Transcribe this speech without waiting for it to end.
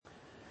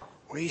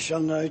We shall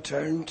now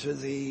turn to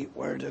the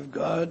Word of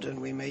God, and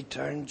we may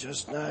turn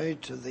just now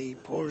to the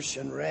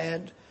portion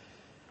read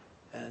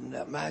in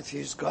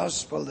Matthew's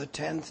Gospel, the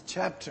 10th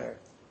chapter.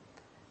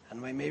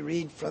 And we may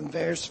read from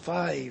verse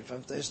 5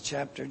 of this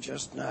chapter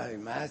just now.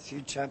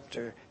 Matthew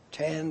chapter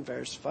 10,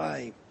 verse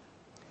 5.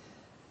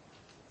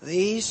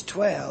 These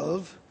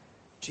 12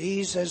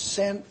 Jesus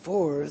sent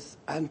forth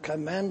and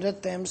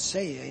commanded them,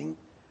 saying,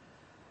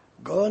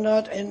 Go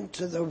not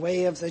into the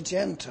way of the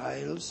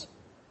Gentiles,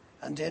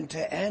 and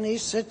into any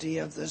city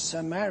of the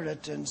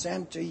Samaritans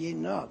enter ye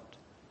not,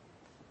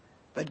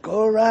 but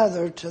go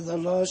rather to the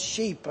lost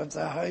sheep of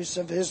the house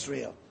of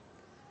Israel.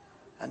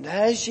 And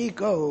as ye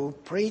go,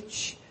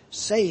 preach,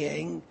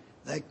 saying,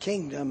 The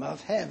kingdom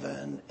of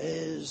heaven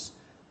is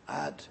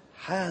at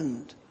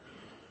hand.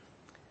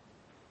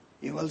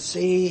 You will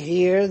see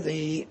here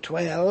the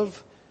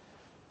 12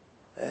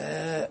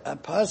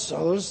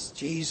 apostles.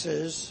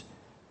 Jesus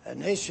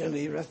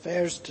initially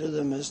refers to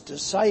them as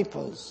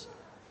disciples.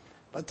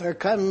 But there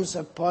comes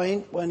a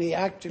point when he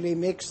actually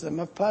makes them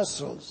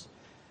apostles.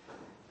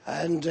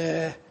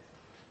 And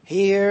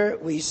here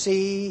we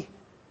see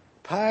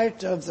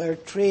part of their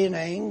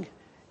training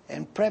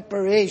in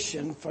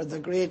preparation for the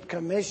Great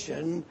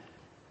Commission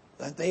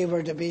that they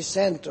were to be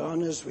sent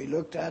on, as we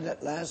looked at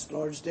it last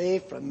Lord's Day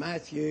from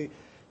Matthew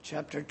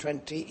chapter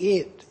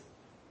 28.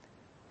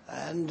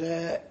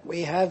 And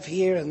we have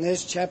here in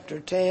this chapter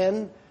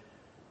 10,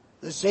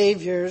 the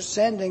Saviour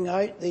sending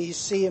out these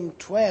same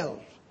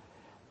 12.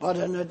 But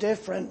in a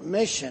different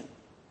mission.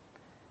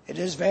 It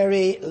is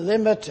very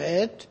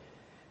limited.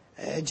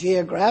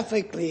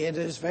 Geographically, it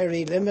is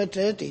very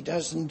limited. He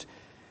doesn't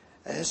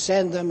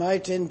send them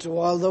out into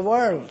all the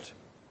world.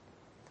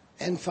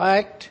 In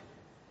fact,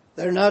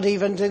 they're not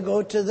even to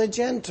go to the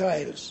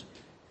Gentiles.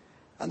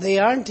 And they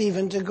aren't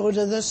even to go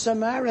to the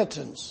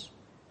Samaritans.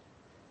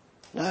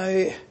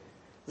 Now,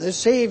 the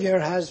Saviour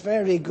has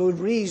very good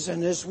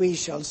reason, as we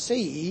shall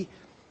see,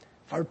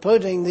 for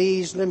putting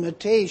these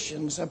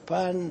limitations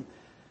upon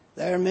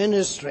their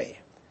ministry,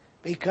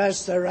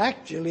 because they're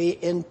actually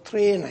in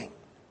training.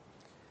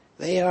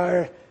 They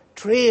are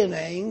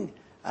training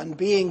and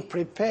being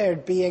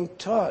prepared, being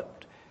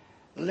taught,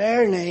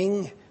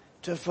 learning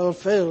to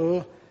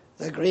fulfill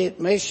the great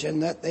mission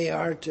that they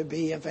are to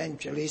be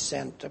eventually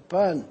sent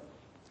upon.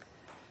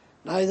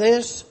 Now,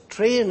 this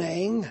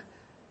training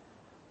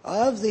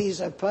of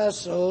these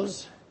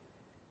apostles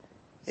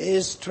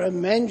is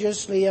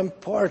tremendously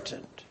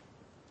important.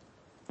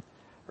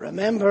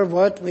 Remember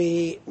what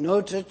we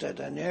noted at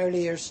an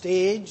earlier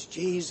stage.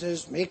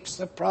 Jesus makes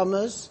the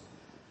promise,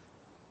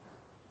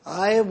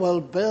 I will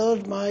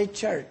build my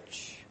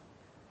church,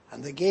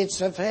 and the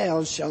gates of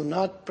hell shall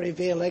not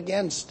prevail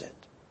against it.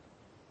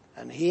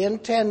 And he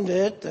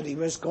intended that he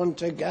was going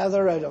to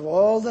gather out of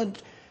all the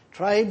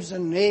tribes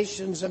and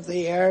nations of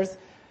the earth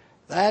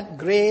that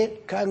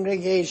great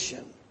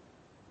congregation,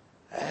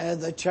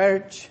 the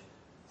church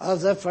of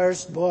the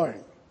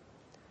firstborn.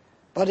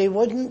 But he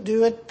wouldn't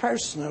do it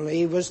personally.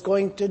 He was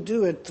going to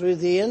do it through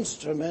the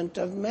instrument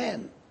of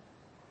men.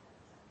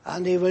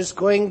 And he was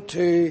going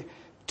to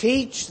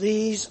teach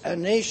these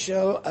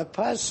initial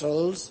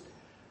apostles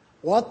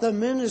what the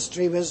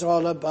ministry was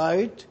all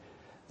about,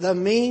 the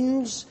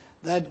means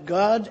that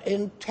God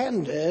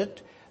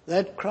intended,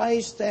 that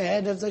Christ, the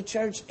head of the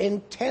church,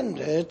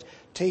 intended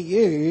to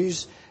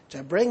use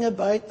to bring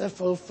about the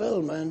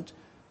fulfillment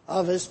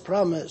of his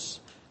promise.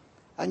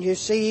 And you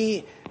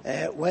see,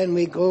 when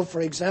we go,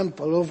 for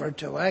example, over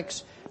to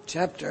Acts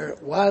chapter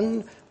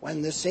 1,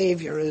 when the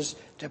Saviour is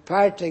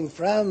departing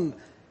from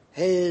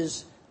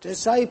his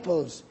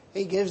disciples,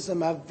 he gives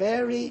them a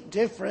very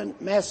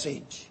different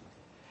message.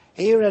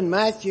 Here in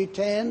Matthew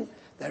 10,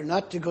 they're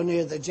not to go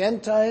near the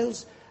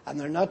Gentiles, and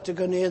they're not to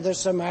go near the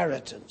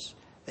Samaritans.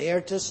 They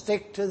are to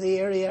stick to the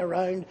area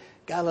around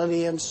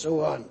Galilee and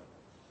so on.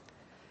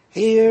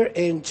 Here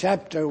in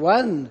chapter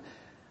 1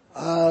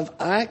 of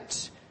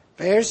Acts,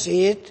 verse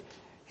 8,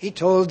 he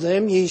told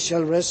them, Ye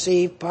shall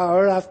receive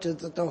power after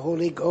that the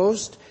Holy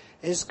Ghost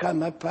is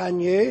come upon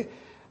you,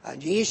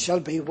 and ye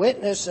shall be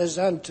witnesses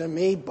unto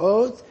me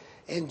both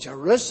in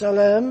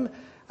Jerusalem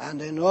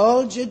and in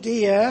all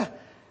Judea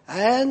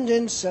and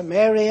in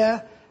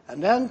Samaria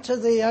and unto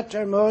the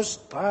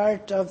uttermost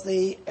part of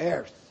the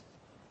earth.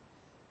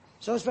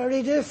 So it's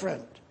very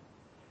different.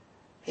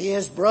 He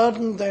has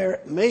broadened their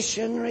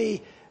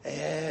missionary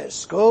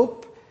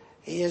scope.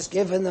 He has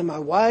given them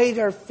a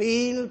wider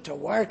field to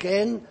work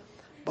in.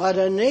 But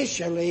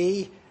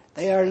initially,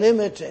 they are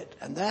limited,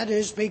 and that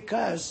is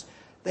because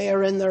they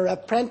are in their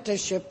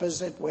apprenticeship,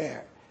 as it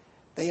were.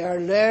 They are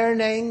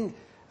learning,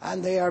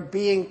 and they are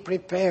being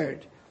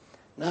prepared.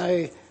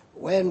 Now,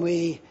 when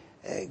we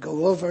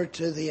go over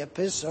to the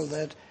epistle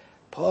that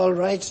Paul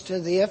writes to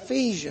the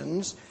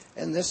Ephesians,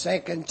 in the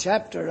 2nd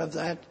chapter of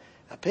that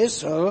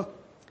epistle,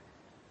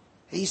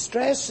 he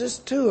stresses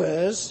to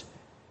us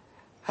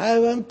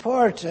how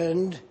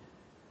important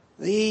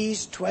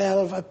these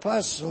 12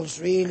 apostles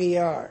really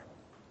are.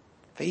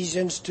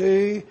 Ephesians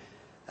 2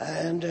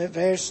 and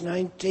verse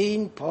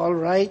 19, Paul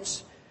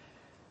writes,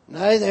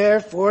 Now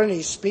therefore, and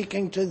he's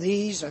speaking to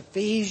these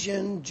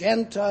Ephesian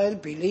Gentile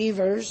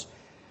believers,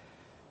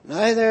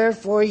 now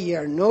therefore ye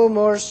are no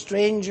more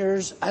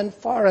strangers and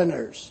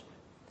foreigners,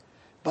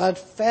 but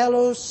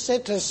fellow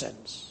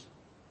citizens.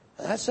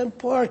 That's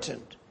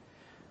important.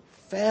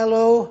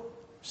 Fellow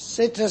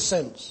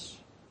citizens.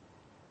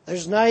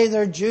 There's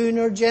neither Jew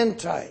nor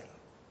Gentile.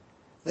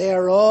 They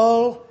are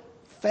all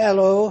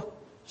fellow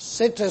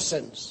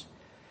citizens.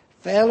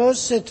 Fellow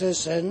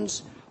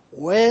citizens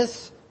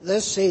with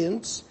the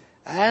saints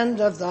and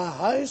of the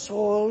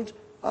household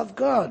of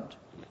God,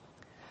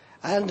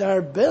 and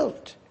are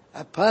built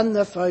upon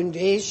the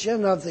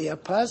foundation of the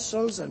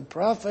apostles and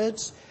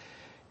prophets,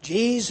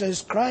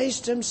 Jesus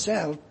Christ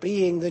himself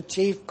being the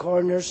chief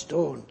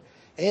cornerstone,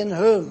 in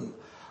whom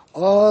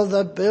all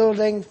the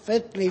building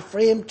fitly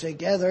framed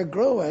together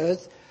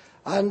groweth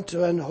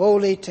unto an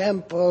holy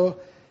temple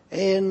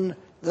in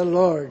the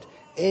Lord,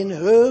 in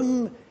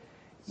whom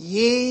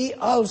ye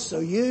also,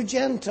 you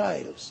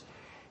Gentiles,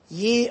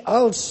 ye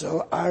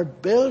also are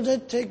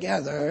builded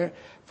together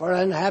for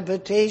an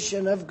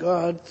habitation of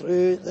God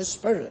through the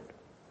Spirit.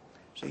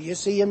 So you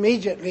see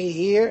immediately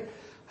here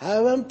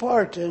how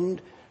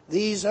important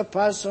these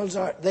apostles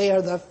are. They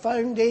are the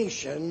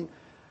foundation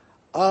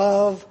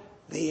of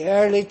the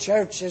early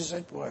church, as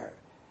it were.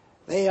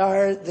 They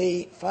are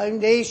the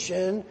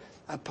foundation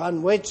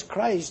upon which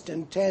Christ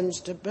intends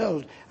to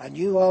build. And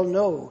you all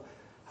know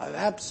how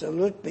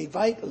absolutely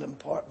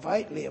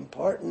vitally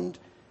important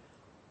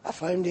a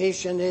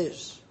foundation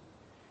is.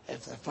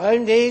 If the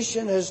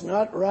foundation is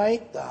not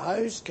right, the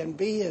house can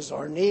be as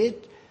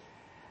ornate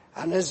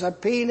and as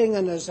appealing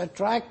and as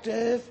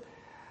attractive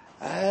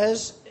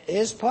as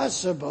is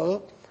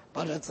possible,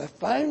 but if the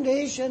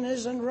foundation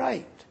isn't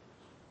right,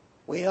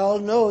 we all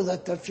know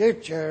that the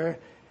future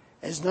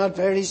is not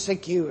very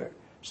secure.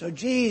 So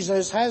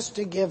Jesus has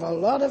to give a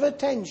lot of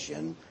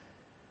attention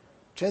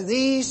to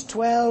these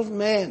 12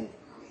 men.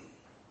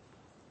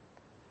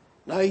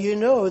 Now you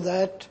know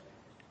that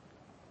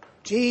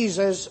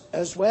Jesus,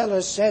 as well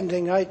as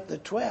sending out the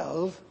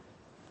 12,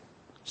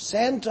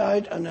 sent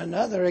out on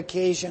another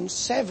occasion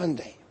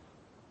 70.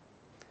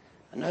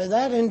 Now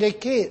that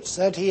indicates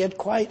that he had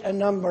quite a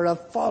number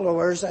of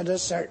followers at a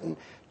certain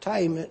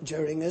time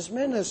during his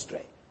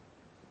ministry.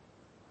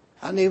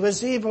 And he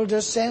was able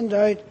to send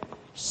out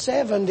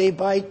 70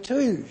 by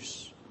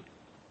twos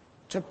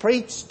to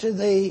preach to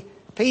the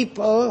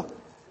people,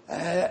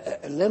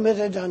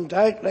 limited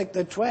undoubtedly like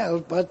the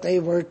 12, but they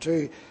were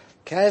to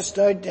cast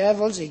out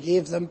devils. He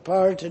gave them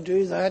power to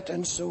do that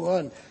and so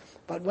on.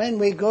 But when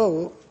we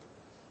go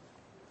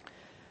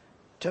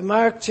to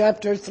Mark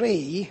chapter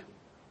 3,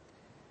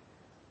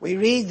 we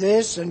read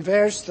this in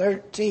verse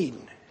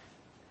 13.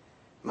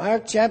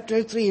 Mark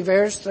chapter 3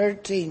 verse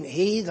 13.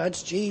 He,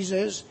 that's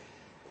Jesus,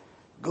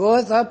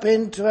 goeth up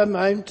into a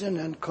mountain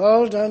and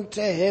called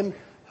unto him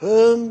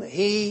whom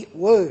he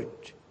would.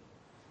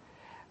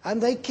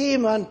 And they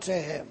came unto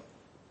him.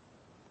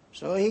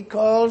 So he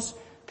calls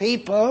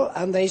people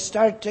and they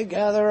start to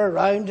gather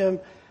around him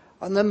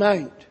on the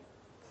mount.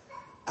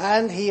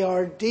 And he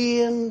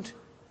ordained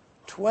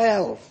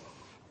 12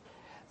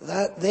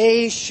 that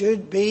they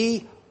should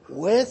be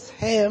with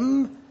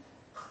him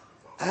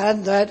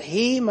and that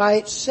he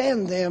might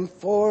send them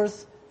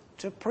forth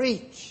to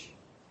preach.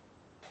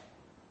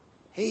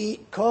 He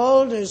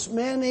called as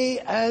many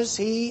as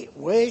he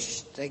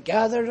wished. They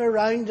gathered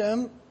around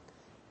him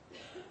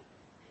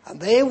and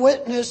they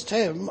witnessed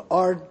him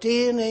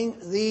ordaining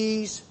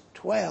these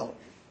 12.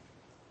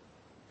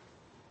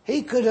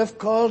 He could have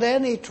called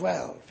any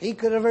 12. He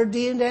could have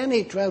ordained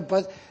any 12,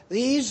 but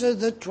these are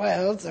the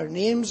 12. Their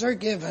names are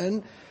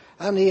given,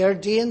 and he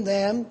ordained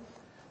them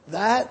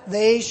that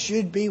they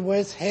should be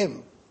with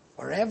him.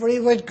 Wherever he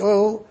would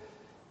go,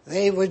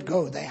 they would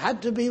go. They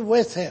had to be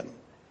with him.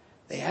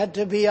 They had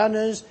to be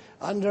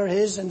under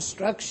his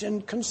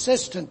instruction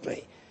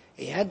consistently.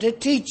 He had to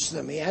teach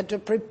them. He had to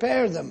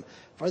prepare them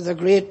for the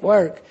great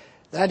work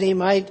that he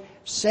might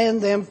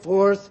send them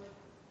forth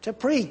to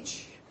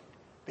preach.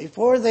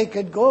 Before they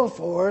could go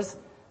forth,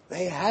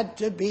 they had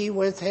to be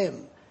with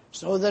him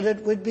so that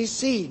it would be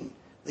seen.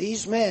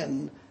 These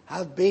men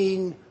have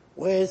been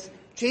with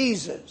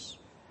Jesus.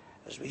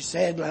 As we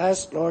said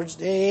last Lord's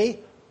Day,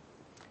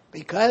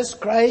 because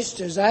Christ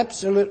is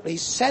absolutely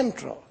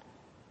central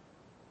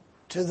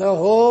to the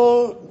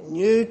whole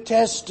New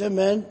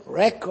Testament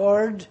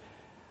record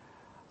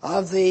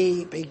of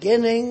the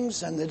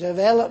beginnings and the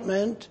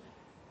development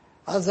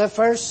of the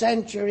first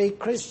century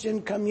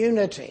Christian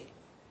community.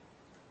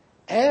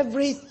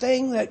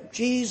 Everything that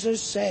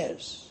Jesus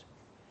says,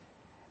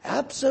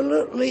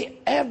 absolutely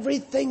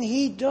everything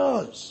he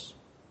does,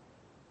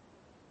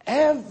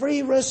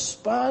 every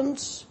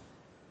response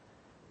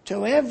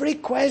to every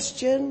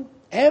question,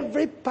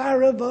 every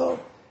parable,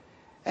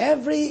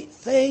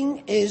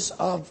 everything is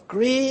of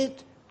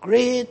great,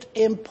 great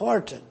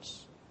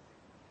importance.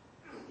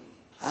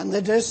 And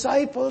the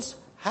disciples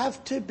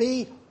have to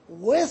be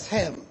with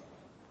him,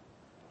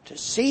 to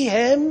see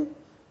him,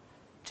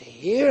 to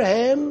hear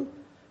him,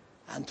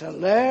 and to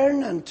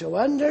learn and to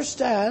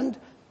understand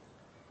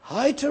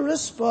how to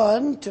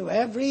respond to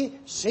every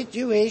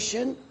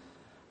situation,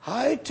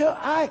 how to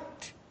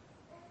act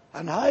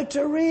and how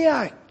to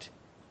react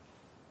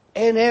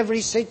in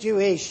every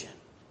situation.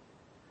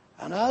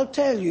 And I'll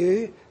tell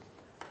you,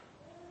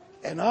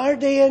 in our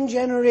day and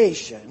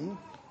generation,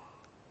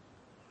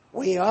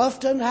 we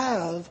often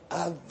have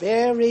a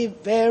very,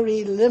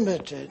 very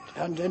limited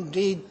and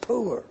indeed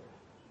poor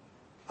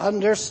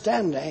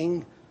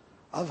understanding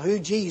of who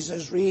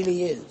Jesus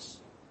really is.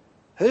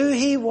 Who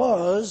he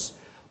was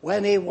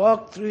when he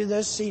walked through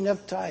the scene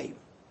of time.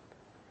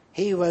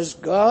 He was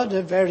God,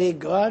 a very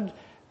God,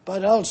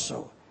 but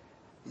also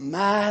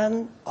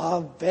man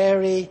of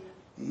very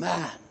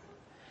man.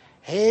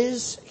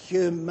 His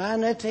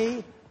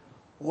humanity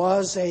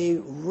was a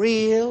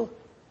real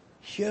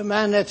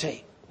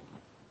humanity.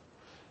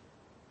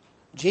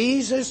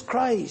 Jesus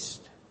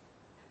Christ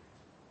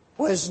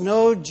was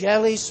no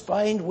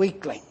jelly-spined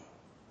weakling.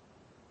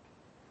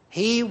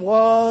 He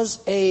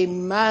was a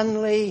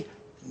manly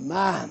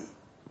man.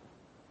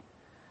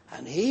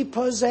 And he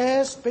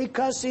possessed,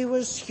 because he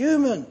was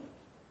human,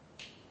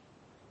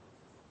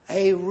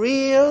 a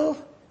real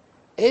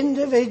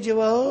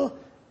individual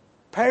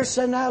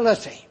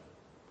personality.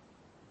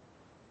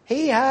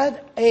 He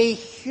had a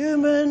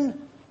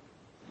human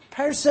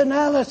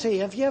personality.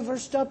 Have you ever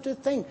stopped to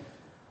think,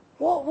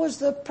 what was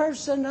the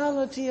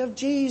personality of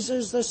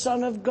Jesus, the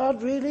Son of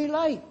God, really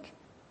like?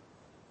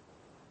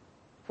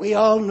 We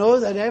all know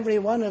that every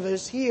one of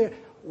us here,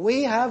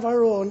 we have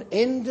our own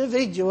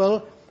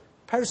individual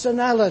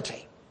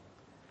personality.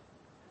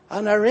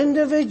 And our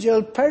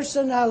individual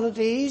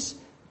personalities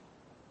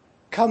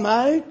come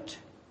out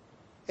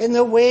in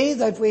the way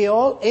that we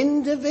all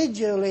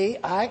individually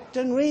act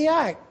and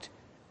react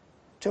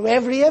to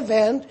every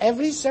event,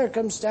 every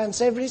circumstance,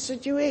 every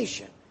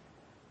situation.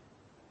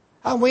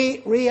 And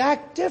we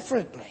react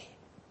differently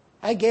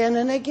again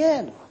and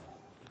again.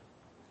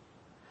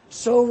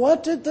 So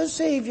what did the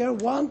Savior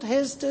want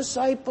his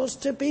disciples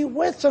to be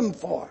with him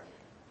for?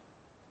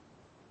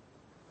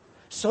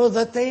 So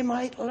that they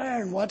might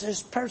learn what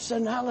his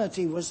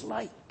personality was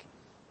like.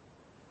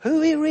 Who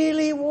he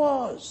really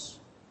was.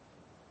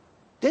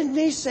 Didn't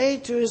he say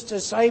to his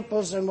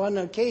disciples on one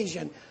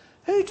occasion,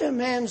 "Who do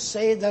men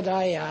say that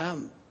I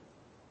am?"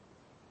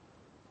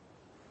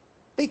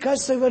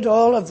 Because they would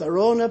all have their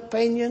own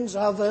opinions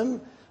of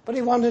him, but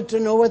he wanted to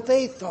know what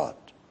they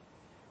thought.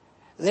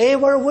 They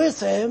were with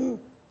him,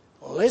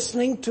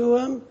 listening to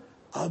him,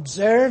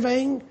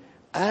 observing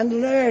and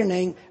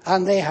learning,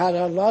 and they had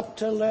a lot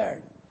to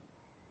learn.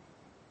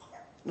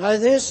 Now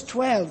these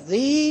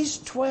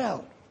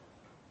 12,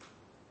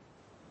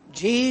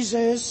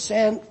 Jesus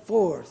sent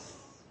forth.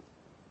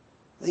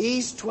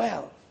 These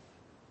 12.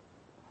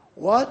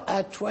 What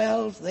a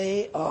 12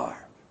 they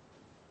are.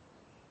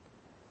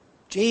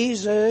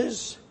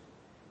 Jesus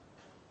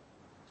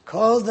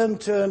called them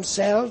to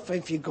himself.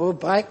 If you go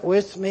back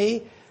with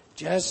me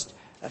just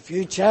a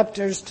few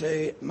chapters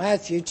to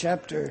Matthew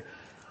chapter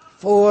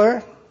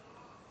 4,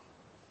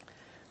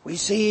 we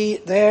see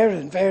there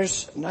in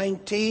verse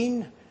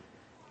 19,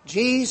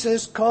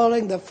 Jesus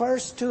calling the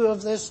first two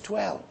of this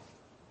 12.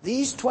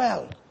 These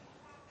 12.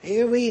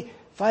 Here we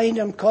find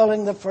him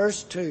calling the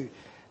first two.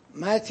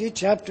 Matthew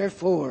chapter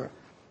 4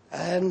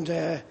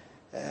 and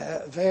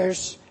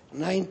verse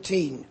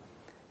 19.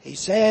 He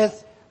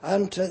saith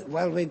unto,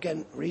 we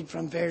can read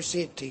from verse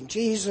 18.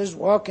 Jesus,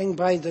 walking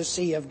by the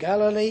Sea of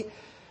Galilee,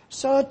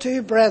 saw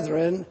two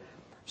brethren,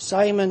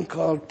 Simon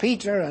called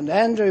Peter and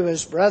Andrew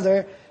his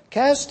brother,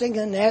 casting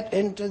a net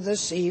into the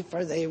sea,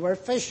 for they were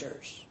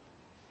fishers.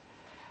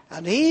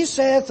 And he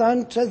saith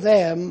unto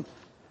them,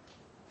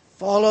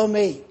 Follow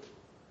me,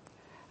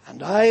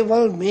 and I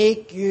will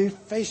make you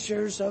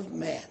fishers of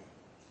men.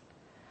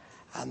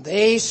 And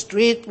they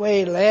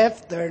straightway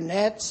left their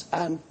nets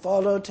and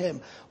followed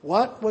him.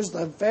 What was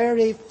the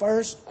very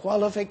first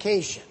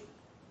qualification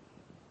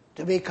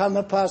to become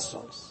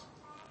apostles?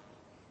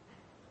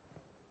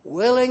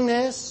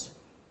 Willingness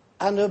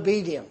and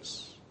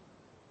obedience.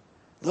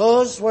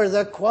 Those were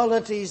the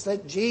qualities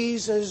that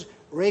Jesus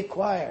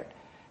required.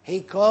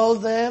 He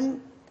called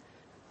them,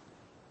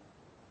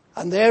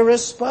 and their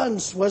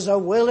response was a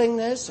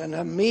willingness, an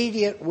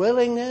immediate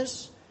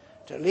willingness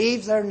to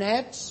leave their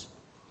nets,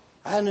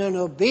 and an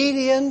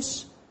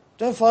obedience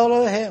to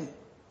follow him.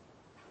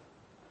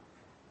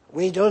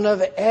 We don't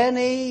have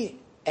any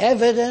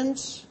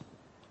evidence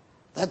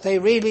that they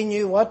really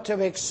knew what to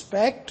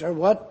expect or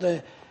what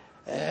the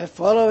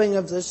following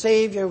of the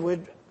Savior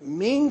would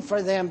mean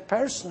for them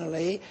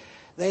personally.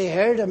 They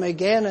heard him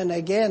again and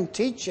again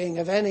teaching,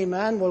 if any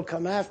man will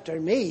come after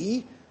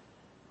me,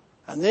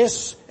 and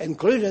this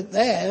included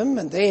them,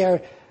 and they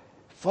are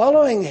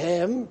following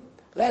him,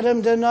 let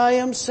him deny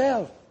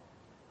himself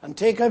and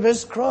take up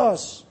his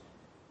cross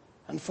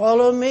and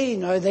follow me.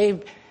 Now they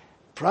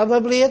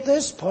probably at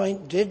this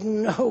point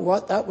didn't know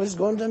what that was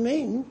going to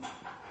mean.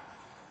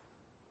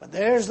 But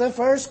there's the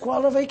first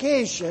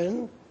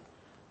qualification: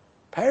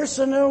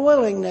 personal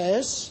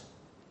willingness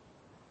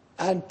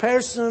and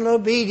personal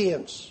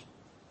obedience.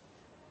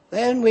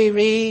 Then we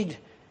read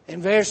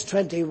In verse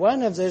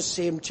 21 of this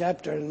same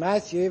chapter in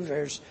Matthew,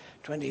 verse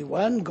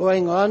 21,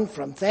 going on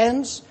from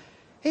thence,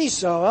 he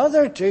saw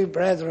other two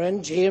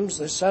brethren, James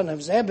the son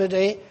of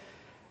Zebedee,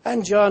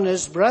 and John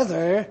his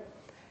brother,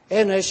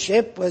 in a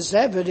ship with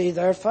Zebedee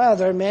their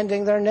father,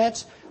 mending their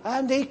nets,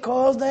 and he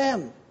called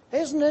them.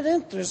 Isn't it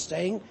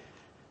interesting?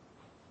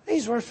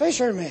 These were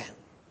fishermen.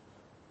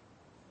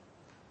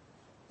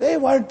 They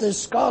weren't the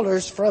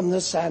scholars from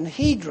the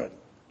Sanhedrin.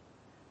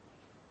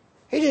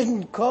 He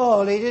didn't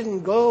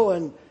go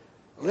and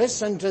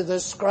listen to the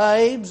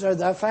scribes or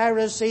the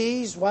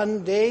Pharisees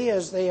one day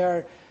as they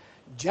are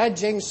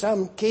judging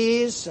some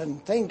case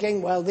and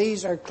thinking, well,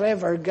 these are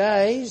clever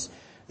guys.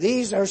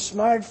 These are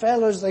smart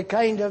fellows, the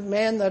kind of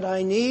men that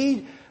I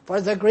need for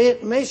the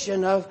great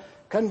mission of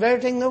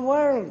converting the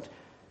world.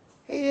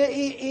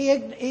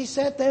 He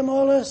set them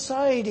all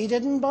aside. He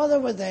didn't bother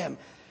with them.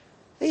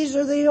 These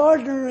are the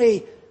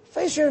ordinary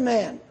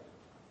fishermen.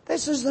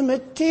 This is the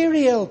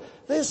material.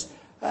 This,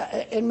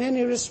 in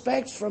many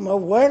respects, from a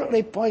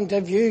worldly point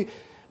of view,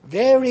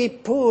 very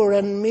poor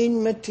and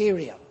mean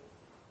material.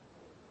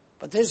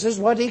 But this is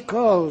what he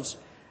calls.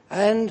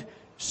 And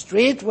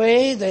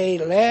straightway they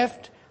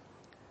left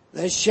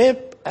the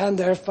ship and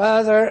their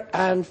father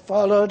and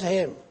followed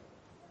him.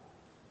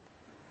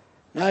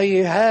 Now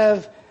you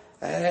have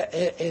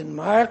in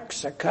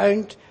Mark's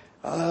account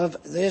of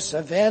this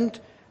event,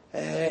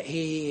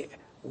 he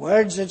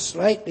words it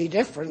slightly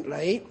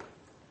differently.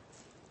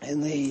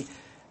 In the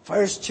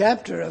first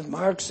chapter of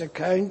Mark's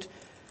account,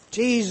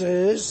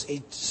 Jesus,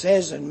 it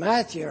says in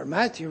Matthew, or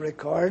Matthew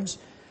records,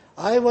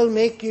 I will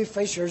make you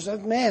fishers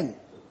of men.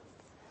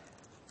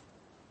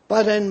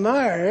 But in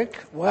Mark,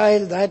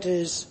 while that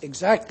is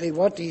exactly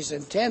what he's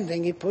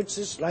intending, he puts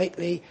it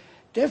slightly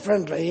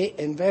differently.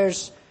 In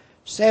verse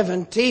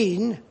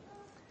 17,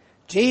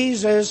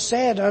 Jesus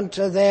said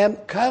unto them,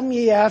 come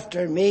ye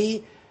after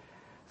me,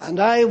 and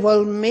I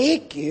will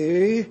make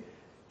you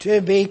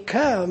to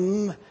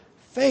become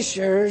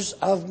fishers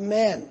of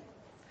men.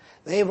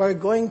 They were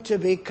going to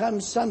become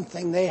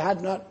something they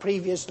had not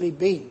previously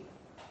been.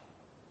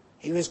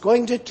 He was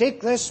going to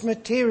take this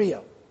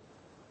material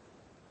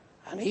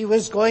and he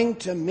was going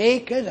to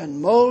make it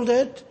and mold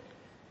it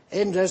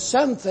into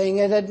something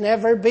it had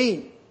never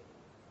been.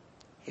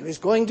 He was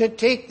going to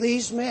take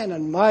these men,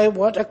 and my,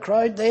 what a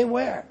crowd they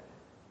were.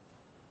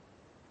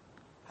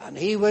 And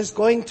he was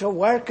going to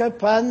work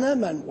upon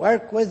them and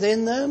work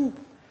within them.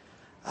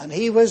 And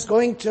he was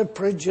going to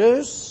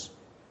produce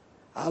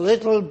a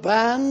little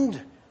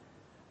band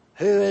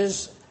who,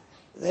 as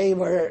they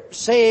were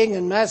saying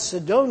in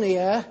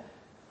Macedonia,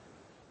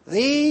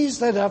 these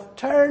that have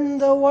turned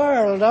the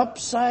world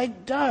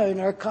upside down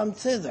are come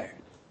thither.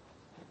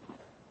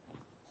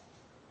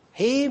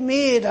 He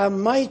made a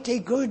mighty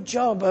good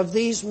job of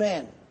these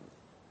men.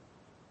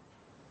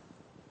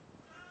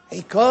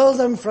 He called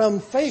them from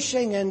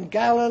fishing in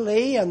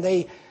Galilee, and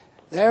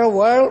their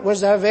world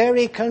was a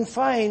very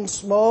confined,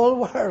 small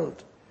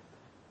world.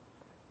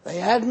 They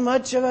hadn't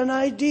much of an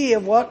idea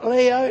of what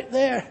lay out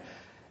there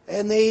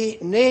in the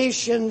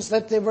nations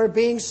that they were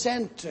being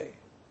sent to.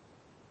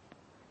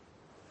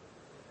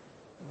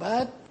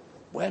 But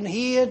when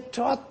he had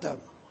taught them,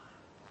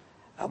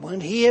 and when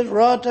he had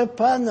wrought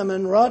upon them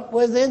and wrought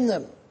within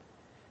them,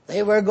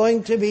 they were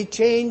going to be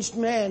changed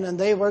men, and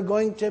they were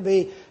going to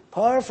be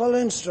powerful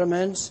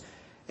instruments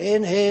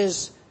in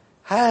his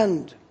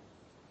hand.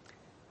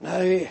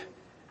 Now,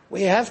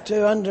 we have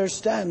to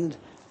understand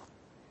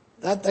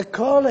that the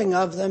calling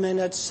of them in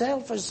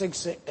itself is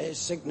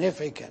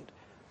significant.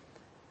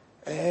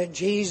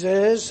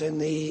 Jesus, in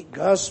the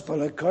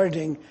Gospel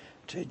according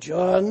to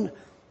John,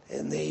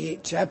 in the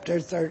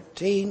chapter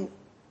 13,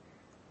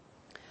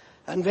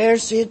 and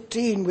verse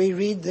 18, we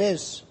read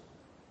this.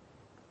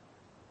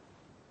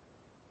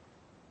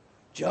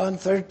 John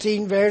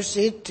 13, verse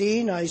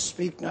 18, I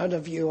speak not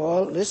of you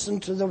all.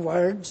 Listen to the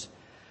words.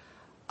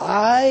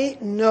 I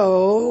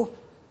know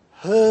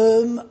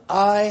whom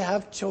I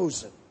have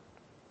chosen.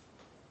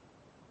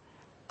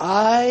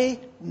 I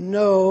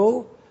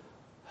know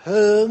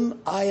whom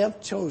I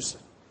have chosen.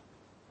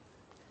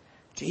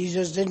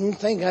 Jesus didn't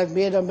think I've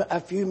made a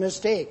few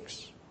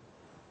mistakes.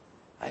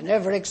 I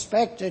never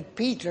expected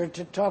Peter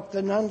to talk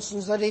the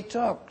nonsense that he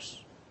talks.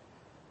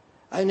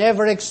 I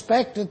never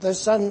expected the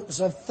sons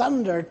of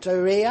thunder to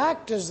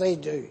react as they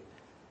do.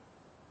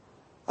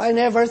 I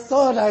never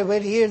thought I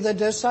would hear the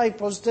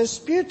disciples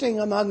disputing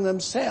among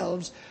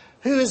themselves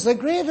who is the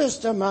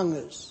greatest among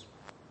us.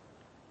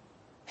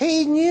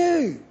 He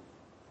knew.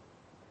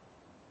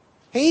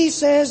 He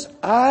says,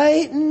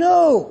 I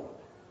know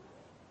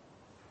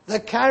the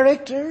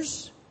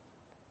characters,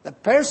 the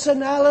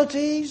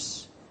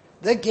personalities,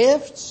 the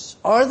gifts,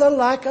 or the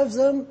lack of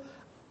them.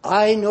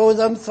 I know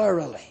them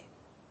thoroughly.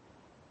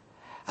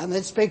 And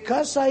it's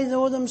because I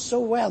know them so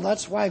well,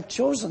 that's why I've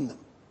chosen them.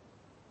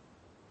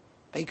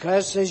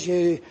 Because, as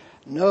you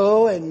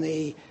know, in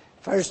the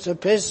first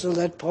epistle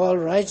that Paul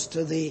writes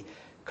to the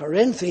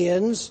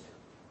Corinthians,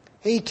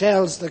 he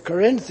tells the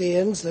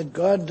Corinthians that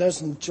God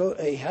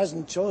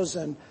hasn't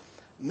chosen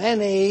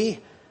many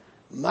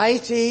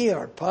mighty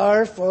or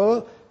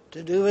powerful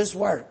to do his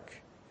work.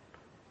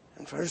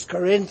 In 1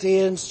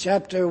 Corinthians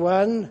chapter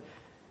 1,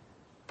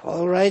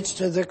 Paul writes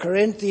to the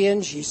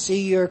Corinthians, "Ye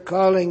see your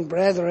calling,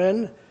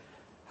 brethren,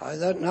 how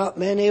that not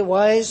many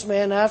wise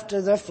men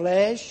after the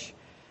flesh,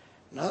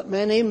 not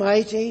many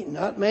mighty,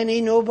 not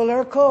many noble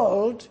are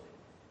called,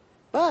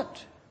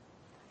 but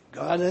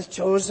God hath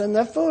chosen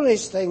the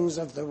foolish things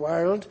of the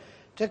world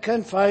to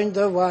confound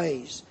the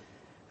wise.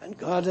 And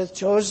God hath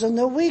chosen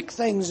the weak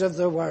things of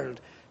the world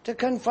to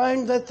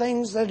confound the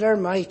things that are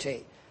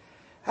mighty.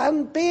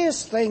 And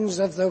base things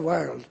of the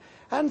world,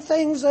 and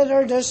things that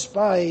are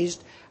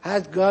despised,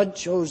 hath God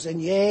chosen,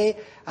 yea,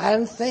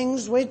 and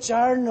things which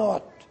are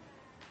not."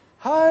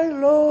 How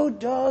low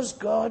does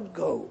God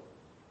go?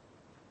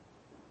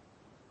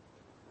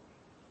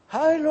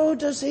 How low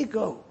does he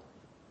go?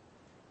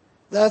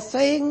 The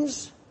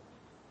things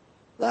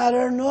that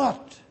are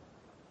not,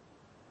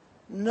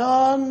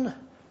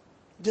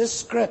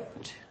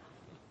 nondescript,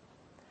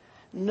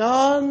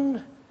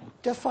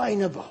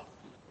 non-definable.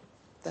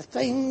 The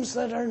things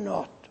that are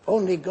not.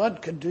 Only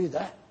God could do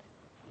that.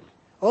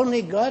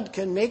 Only God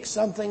can make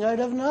something out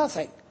of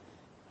nothing.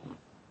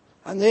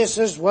 And this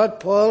is what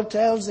Paul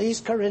tells these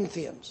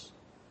Corinthians.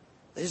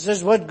 This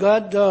is what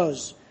God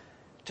does,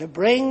 to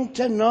bring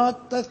to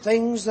naught the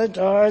things that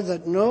are,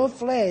 that no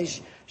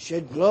flesh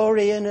should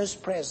glory in his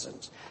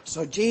presence.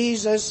 So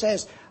Jesus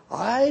says,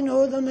 I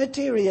know the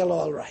material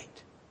all right.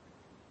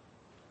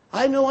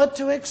 I know what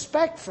to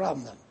expect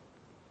from them.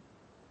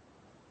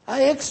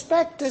 I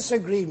expect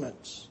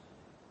disagreements.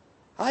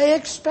 I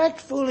expect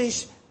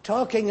foolish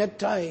talking at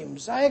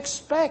times. I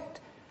expect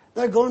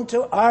they're going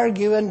to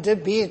argue and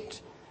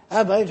debate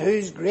about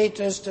who's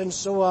greatest and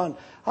so on.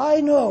 I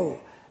know,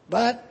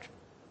 but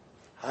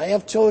I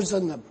have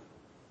chosen them.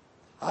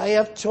 I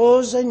have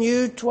chosen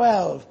you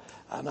 12,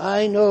 and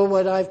I know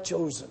what I've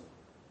chosen.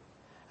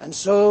 And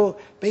so,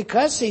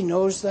 because he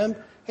knows them,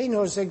 he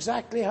knows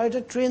exactly how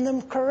to train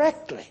them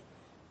correctly.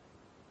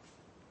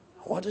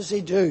 What does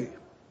he do?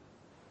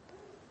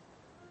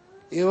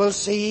 You will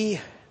see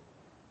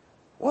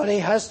what he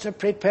has to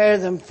prepare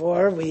them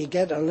for. We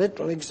get a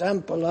little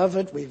example of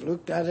it. We've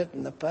looked at it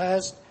in the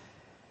past.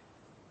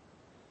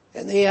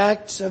 In the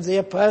Acts of the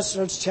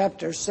Apostles,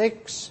 chapter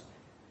 6,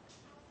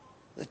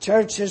 the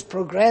church is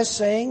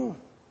progressing.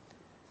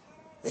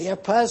 The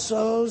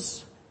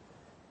apostles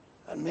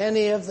and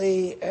many of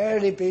the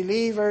early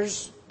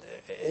believers,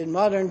 in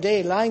modern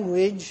day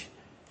language,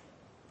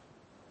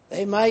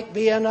 they might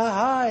be on a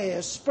high,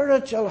 a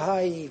spiritual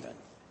high even,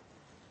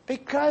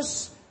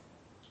 because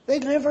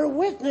they'd never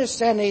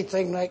witnessed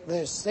anything like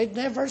this. They'd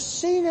never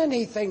seen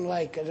anything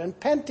like it in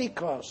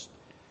Pentecost.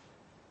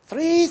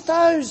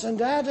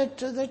 3,000 added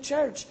to the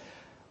church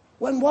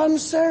when one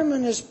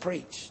sermon is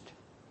preached.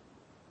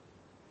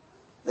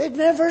 They'd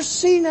never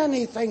seen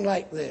anything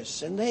like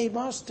this, and they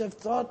must have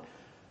thought,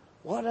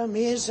 what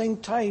amazing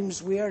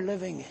times we are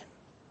living in.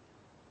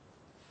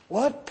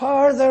 What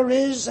power there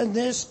is in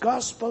this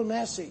gospel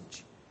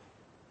message.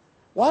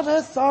 What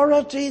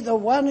authority the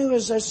one who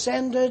has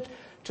ascended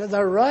to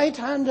the right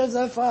hand of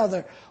the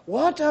Father.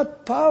 What a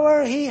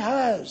power he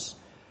has.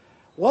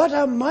 What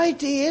a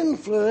mighty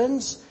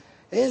influence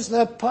is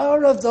the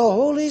power of the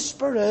Holy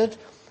Spirit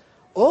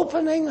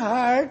opening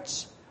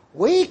hearts.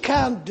 We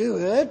can't do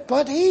it,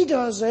 but he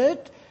does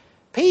it.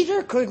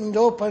 Peter couldn't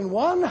open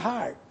one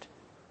heart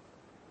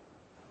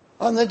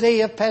on the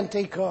day of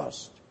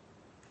Pentecost.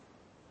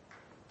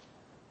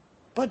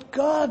 But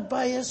God,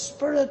 by his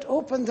Spirit,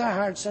 opened their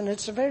hearts. And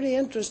it's a very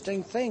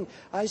interesting thing.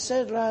 I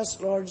said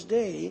last Lord's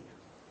Day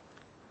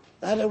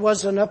that it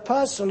was an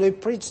apostle who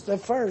preached the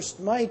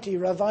first mighty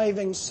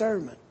reviving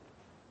sermon.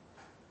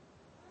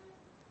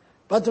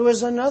 But there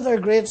was another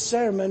great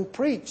sermon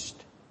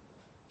preached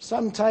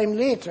sometime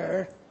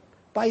later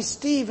by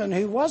Stephen,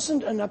 who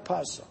wasn't an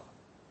apostle.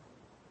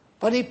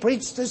 But he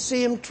preached the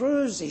same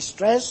truths. He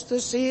stressed the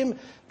same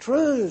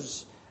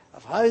truths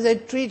of how they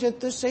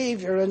treated the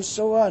Savior and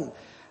so on.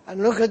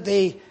 And look at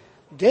the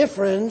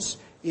difference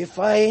you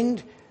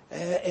find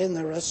in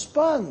the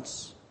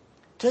response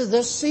to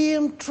the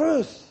same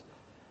truth,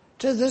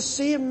 to the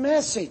same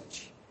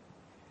message.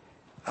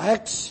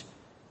 Acts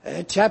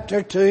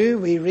chapter 2,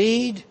 we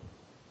read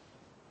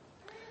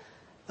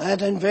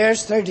that in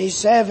verse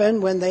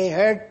 37, when they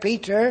heard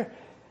Peter,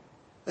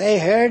 they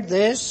heard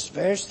this,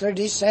 verse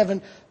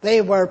 37,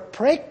 they were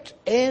pricked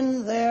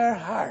in their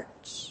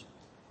hearts.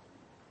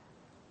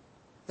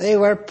 They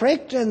were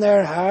pricked in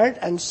their heart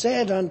and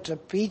said unto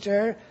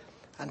Peter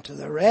and to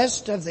the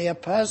rest of the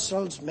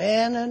apostles,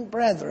 men and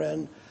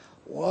brethren,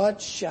 what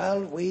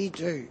shall we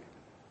do?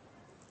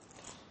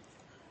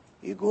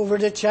 You go over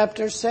to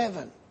chapter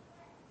 7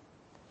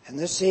 in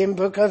the same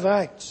book of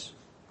Acts.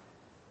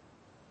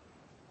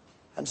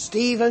 And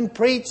Stephen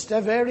preached a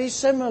very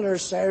similar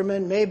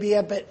sermon, maybe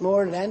a bit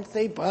more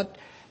lengthy, but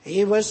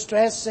he was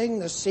stressing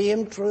the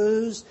same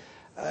truths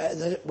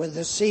with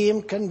the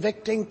same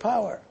convicting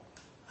power.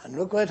 And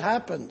look what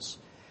happens.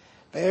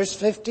 Verse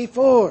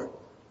 54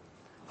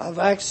 of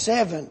Acts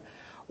 7.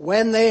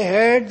 When they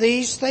heard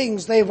these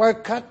things, they were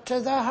cut to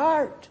the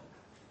heart.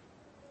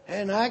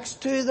 In Acts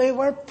 2, they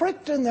were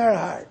pricked in their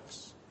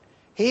hearts.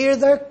 Here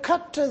they're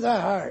cut to the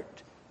heart.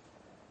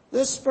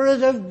 The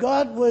Spirit of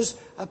God was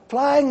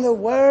applying the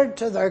Word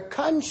to their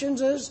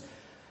consciences.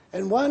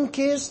 In one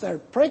case, they're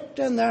pricked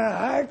in their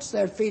hearts.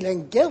 They're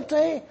feeling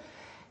guilty.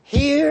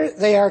 Here,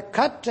 they are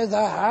cut to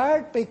the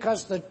heart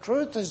because the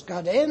truth has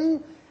got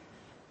in.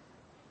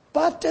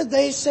 But did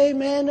they say,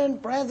 men and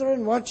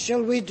brethren, what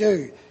shall we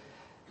do?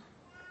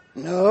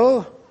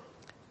 No.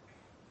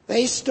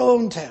 They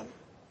stoned him.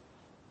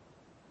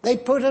 They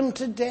put him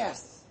to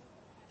death.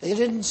 They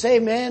didn't say,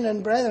 men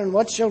and brethren,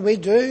 what shall we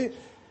do?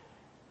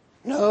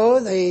 No,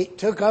 they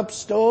took up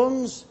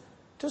stones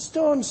to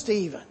stone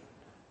Stephen.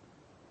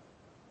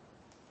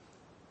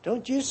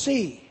 Don't you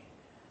see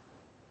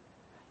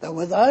that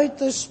without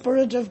the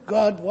Spirit of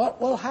God,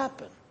 what will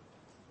happen?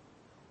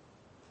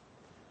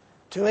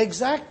 To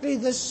exactly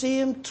the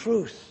same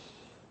truth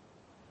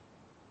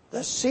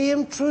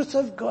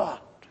of God,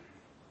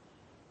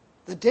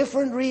 the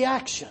different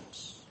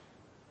reactions,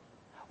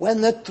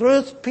 when the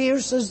truth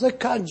pierces the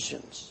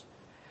conscience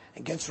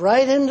and gets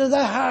right into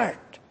the heart,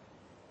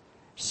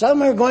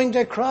 some are going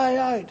to cry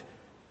out,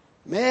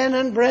 men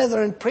and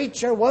brethren,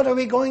 preacher, what are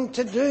we going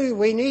to do?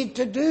 We need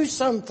to do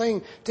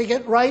something to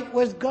get right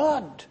with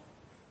God.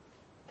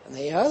 On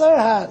the other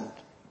hand,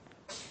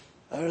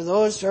 there are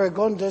those who are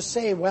going to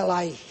say, well,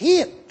 I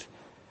hate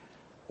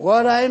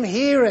what I'm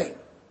hearing,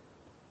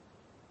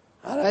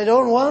 and I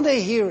don't want to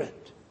hear it.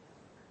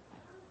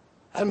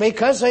 And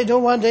because I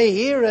don't want to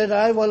hear it,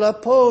 I will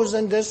oppose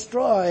and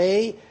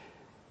destroy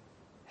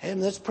him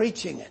that's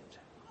preaching it.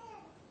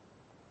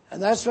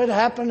 And that's what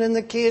happened in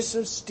the case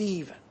of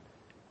Stephen.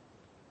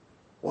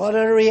 What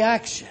a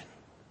reaction.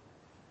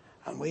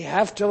 And we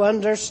have to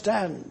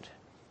understand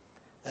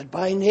that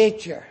by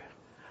nature,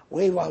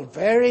 we will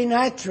very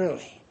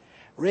naturally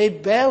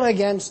rebel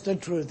against the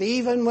truth,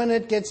 even when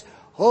it gets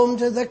home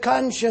to the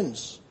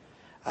conscience,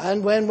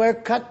 and when we're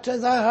cut to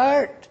the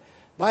heart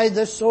by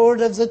the sword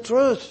of the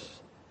truth.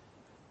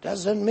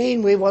 Doesn't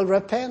mean we will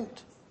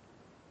repent.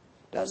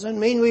 Doesn't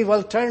mean we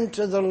will turn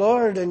to the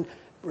Lord in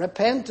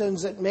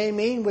repentance. It may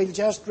mean we'll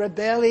just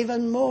rebel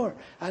even more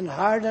and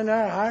harden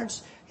our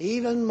hearts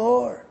even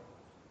more.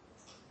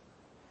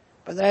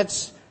 But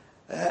that's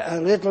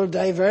a little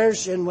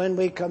diversion when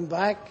we come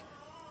back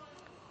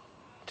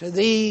to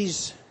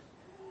these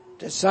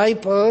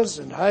disciples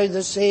and how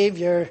the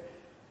Savior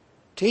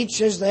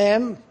teaches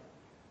them.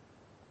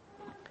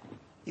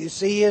 You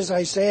see, as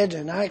I said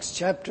in Acts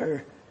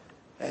chapter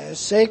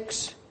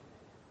 6,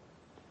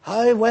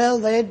 how well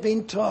they had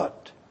been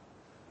taught.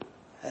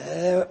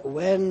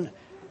 When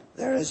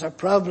there is a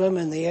problem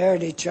in the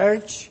early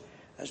church,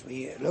 as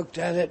we looked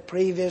at it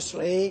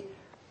previously,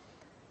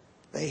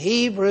 the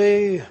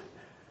Hebrew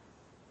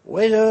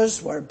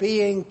widows were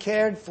being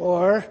cared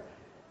for,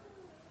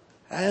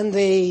 and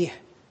the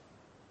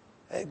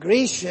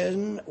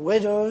Grecian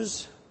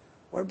widows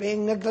were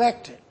being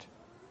neglected.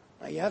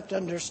 Now you have to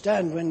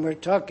understand, when we're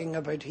talking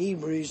about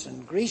Hebrews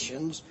and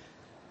Grecians,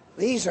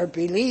 these are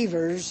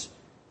believers.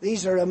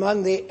 These are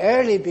among the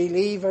early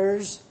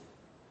believers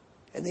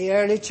in the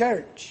early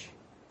church.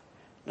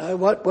 Now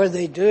what were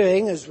they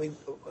doing, as we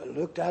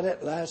looked at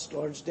it last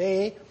Lord's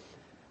Day?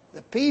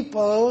 The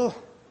people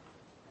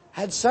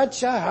had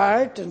such a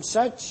heart and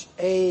such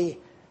a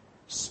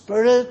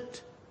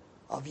spirit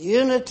of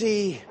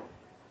unity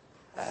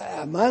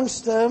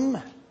amongst them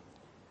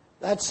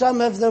that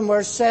some of them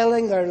were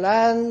selling their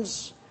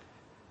lands,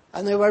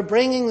 and they were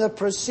bringing the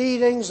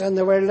proceedings and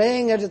they were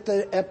laying it at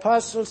the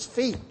apostles'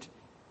 feet.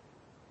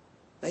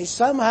 They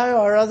somehow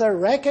or other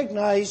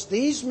recognized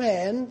these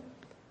men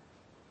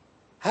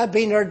had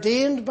been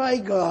ordained by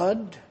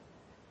God.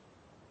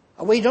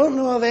 And we don't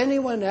know of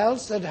anyone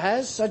else that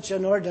has such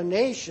an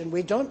ordination.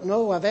 We don't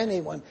know of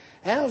anyone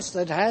else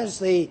that has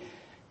the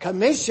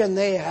commission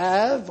they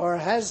have or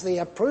has the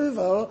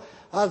approval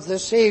of the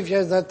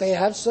Savior that they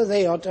have. So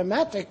they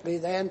automatically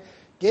then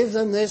give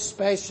them this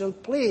special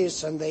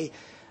place, and they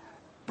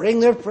bring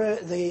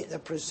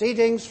the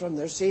proceedings from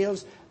their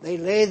seals, they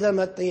lay them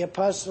at the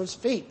apostles'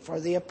 feet for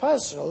the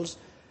apostles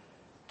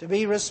to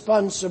be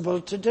responsible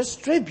to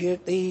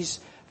distribute these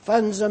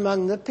funds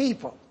among the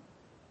people.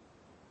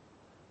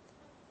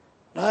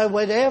 Now,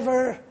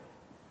 whatever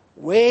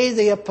way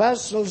the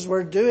apostles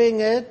were doing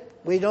it,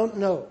 we don't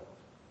know.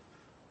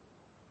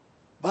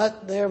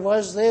 But there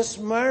was this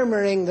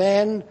murmuring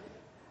then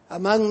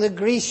among the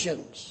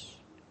Grecians.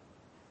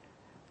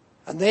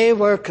 And they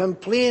were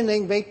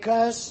complaining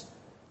because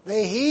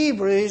the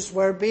Hebrews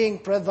were being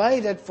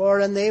provided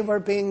for and they were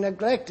being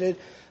neglected,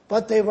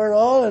 but they were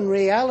all in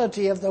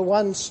reality of the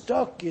one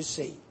stock, you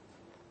see.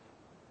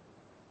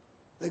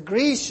 The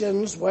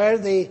Grecians were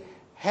the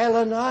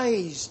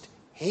Hellenized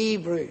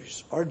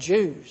Hebrews or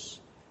Jews.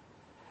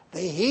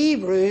 The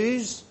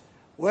Hebrews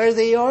were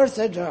the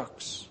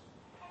Orthodox.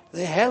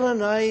 The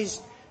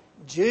Hellenized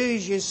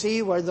Jews, you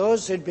see, were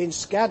those who had been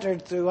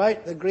scattered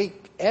throughout the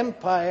Greek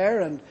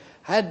Empire and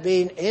had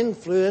been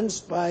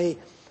influenced by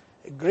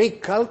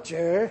Greek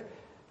culture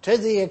to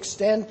the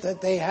extent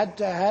that they had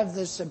to have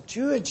the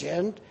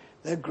Septuagint,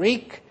 the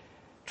Greek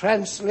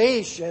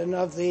translation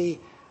of the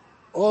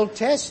Old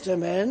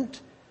Testament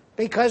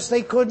because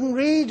they couldn't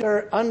read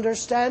or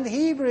understand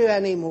Hebrew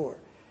anymore.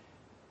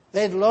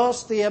 They'd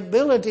lost the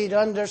ability to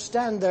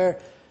understand their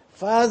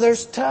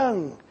father's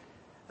tongue.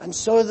 And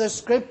so the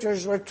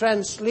scriptures were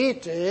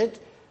translated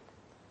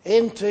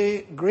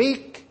into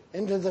Greek,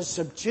 into the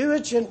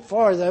Septuagint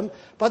for them.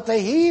 But the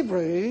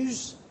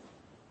Hebrews,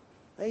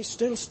 they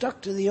still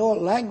stuck to the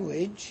old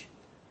language.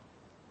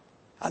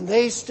 And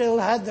they still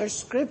had their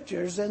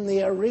scriptures in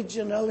the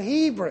original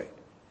Hebrew.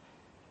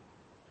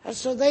 And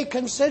so they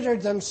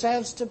considered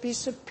themselves to be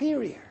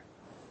superior.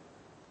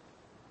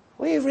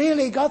 We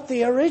really got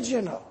the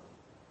original.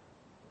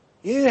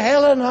 You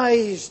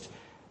Hellenized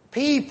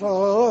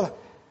people,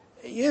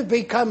 you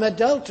become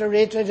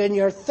adulterated in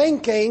your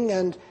thinking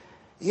and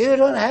you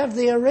don't have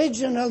the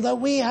original that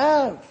we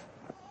have.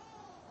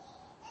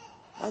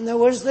 And there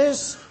was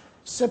this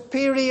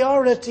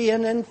superiority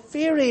and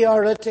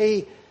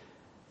inferiority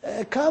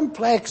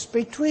complex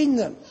between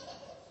them.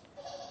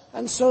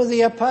 And so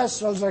the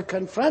apostles are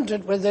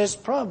confronted with this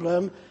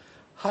problem.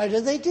 How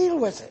do they deal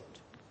with it?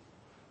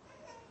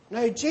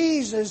 Now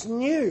Jesus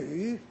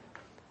knew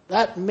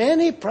that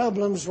many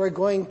problems were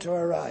going to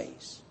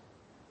arise.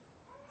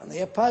 And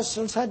the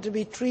apostles had to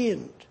be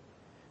trained.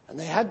 And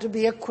they had to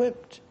be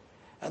equipped.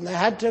 And they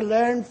had to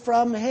learn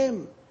from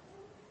him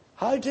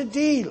how to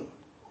deal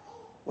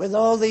with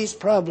all these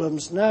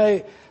problems.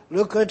 Now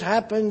look what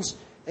happens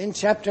in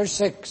chapter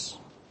 6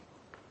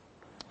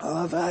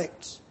 of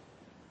Acts.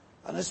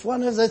 And it's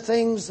one of the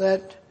things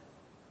that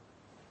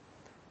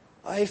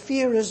I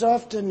fear is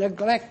often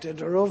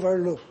neglected or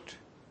overlooked.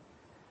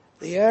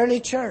 The early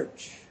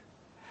church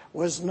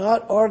was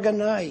not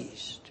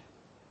organized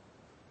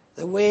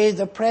the way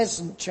the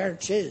present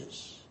church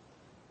is.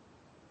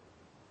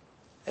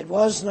 It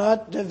was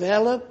not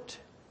developed,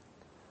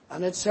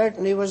 and it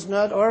certainly was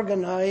not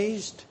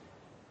organized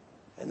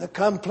in the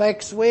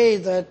complex way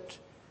that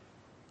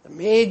the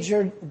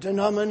major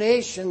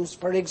denominations,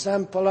 for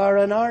example, are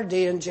in our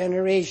day and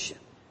generation.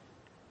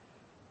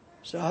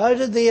 So how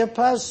did the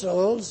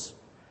apostles,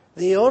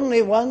 the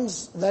only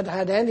ones that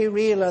had any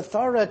real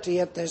authority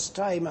at this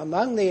time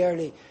among the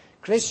early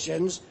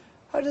Christians,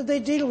 how did they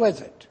deal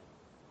with it?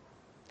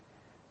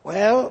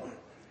 Well,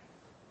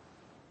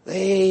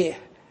 they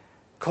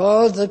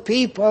called the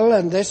people,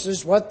 and this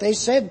is what they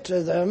said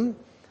to them.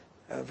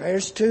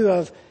 Verse 2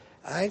 of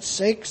Acts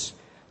 6,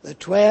 the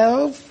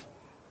 12,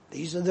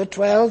 these are the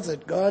 12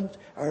 that God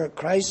or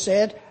Christ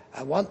said,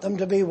 I want them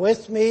to be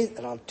with me,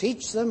 and I'll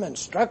teach them,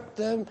 instruct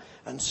them,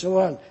 and so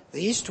on.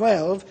 These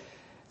 12,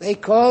 they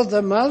called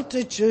the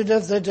multitude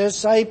of the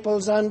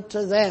disciples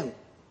unto them.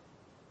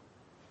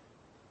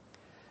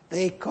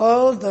 They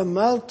called the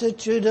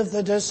multitude of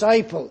the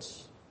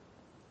disciples.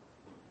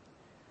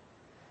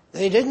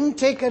 They didn't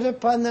take it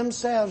upon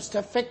themselves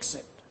to fix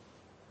it.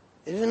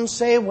 They didn't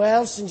say,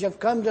 well, since you've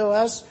come to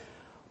us,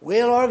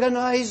 we'll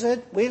organize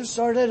it, we'll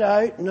sort it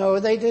out. No,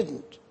 they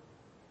didn't.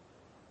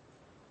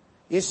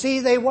 You see,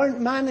 they weren't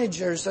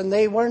managers, and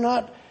they were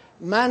not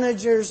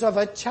managers of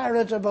a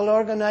charitable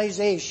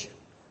organization.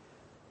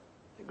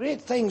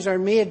 Great things are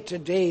made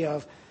today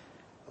of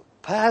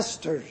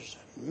pastors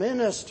and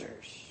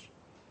ministers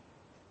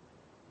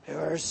who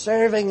are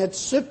serving at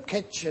soup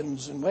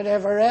kitchens and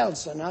whatever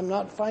else, and I'm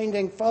not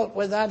finding fault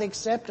with that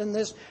except in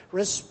this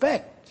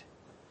respect.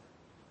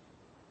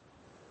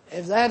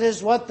 If that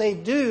is what they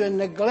do and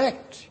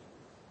neglect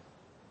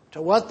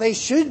to what they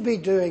should be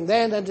doing,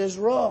 then it is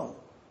wrong.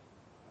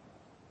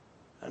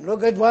 And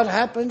look at what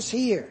happens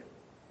here.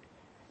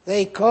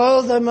 They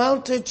called the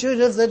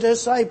multitude of the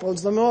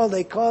disciples, them all,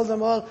 they called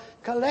them all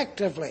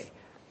collectively.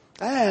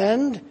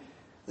 And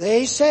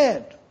they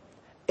said,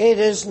 it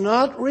is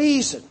not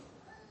reason.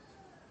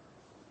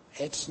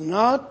 It's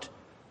not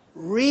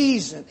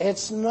reason.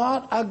 It's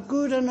not a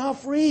good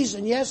enough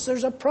reason. Yes,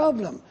 there's a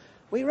problem.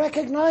 We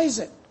recognize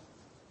it.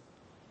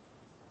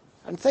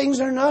 And things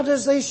are not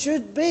as they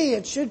should be.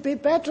 It should be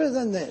better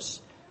than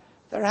this.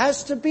 There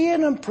has to be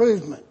an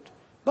improvement.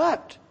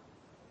 But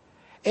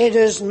it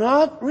is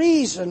not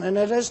reason, and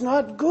it is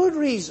not good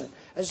reason.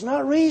 It's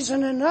not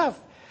reason enough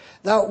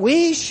that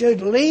we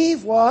should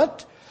leave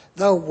what?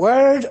 The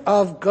Word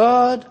of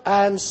God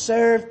and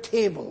serve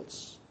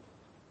tables.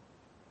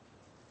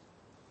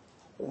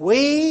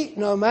 We,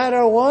 no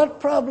matter what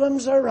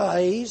problems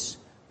arise,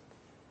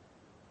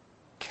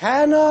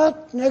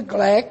 cannot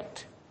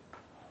neglect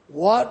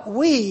what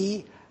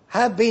we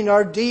have been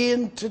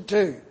ordained to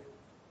do.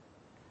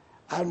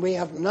 And we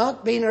have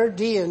not been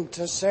ordained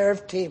to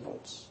serve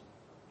tables.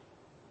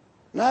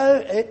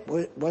 Now,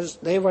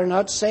 they were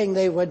not saying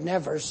they would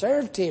never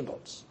serve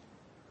tables.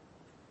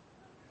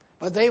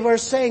 But they were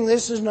saying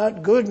this is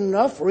not good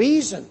enough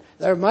reason.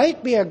 There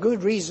might be a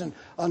good reason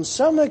on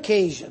some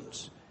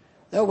occasions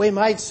that we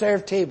might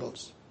serve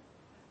tables.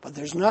 But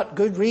there's not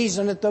good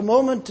reason at the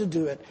moment to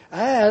do it.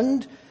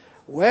 And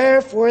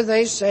wherefore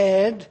they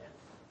said,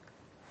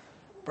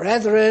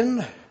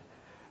 Brethren,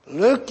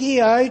 look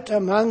ye out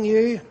among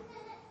you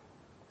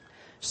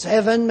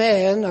 7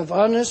 men of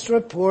honest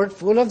report,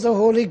 full of the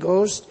Holy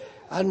Ghost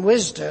and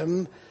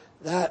wisdom,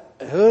 that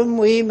whom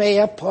we may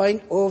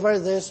appoint over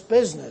this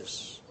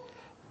business.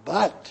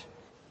 But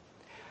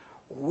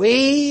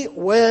we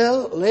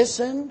will,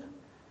 listen,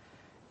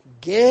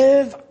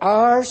 give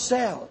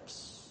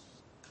ourselves.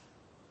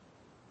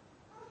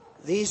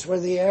 These were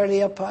the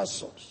early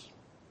apostles.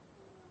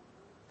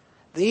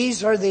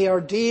 These are the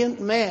ordained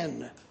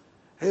men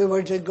who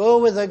were to go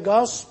with the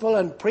gospel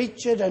and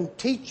preach it and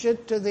teach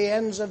it to the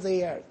ends of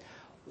the earth.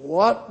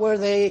 What were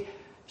they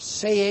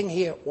saying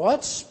here?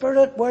 What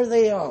spirit were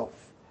they of?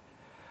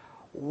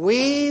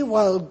 We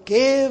will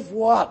give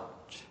what?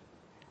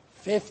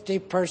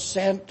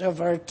 50%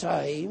 of our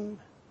time,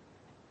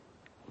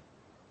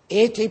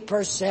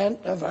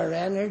 80% of our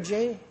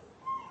energy?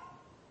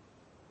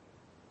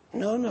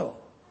 No.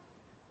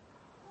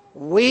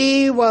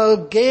 We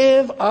will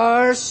give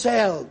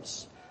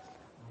ourselves,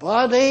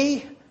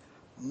 body,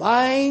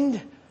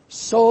 mind,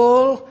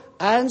 soul,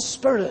 and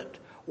spirit.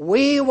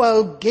 We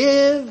will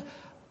give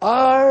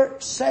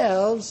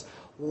ourselves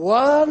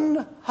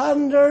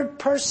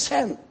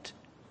 100%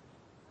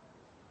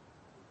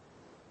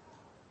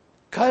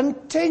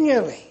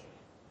 continually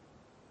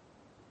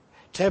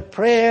to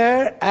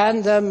prayer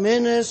and the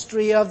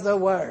ministry of the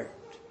Word.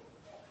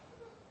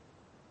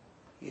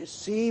 You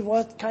see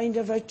what kind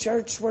of a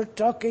church we're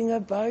talking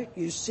about?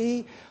 You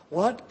see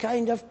what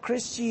kind of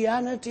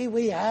Christianity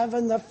we have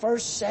in the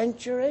first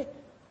century?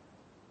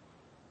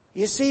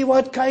 You see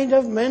what kind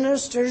of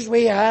ministers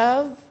we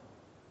have?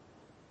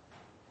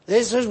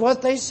 This is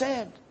what they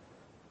said.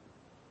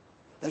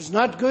 There's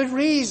not good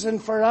reason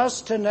for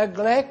us to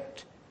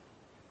neglect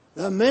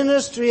the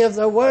ministry of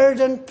the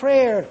Word and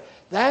prayer.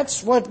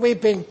 That's what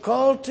we've been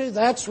called to.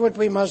 That's what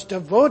we must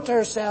devote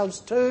ourselves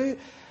to.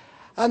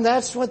 And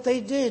that's what they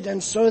did.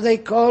 And so they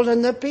called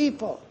in the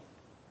people.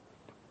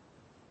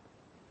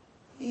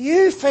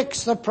 You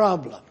fix the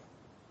problem.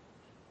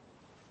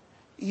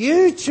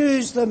 You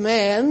choose the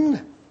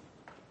men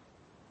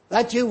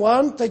that you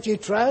want, that you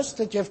trust,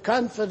 that you have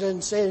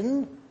confidence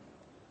in.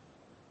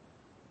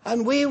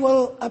 And we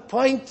will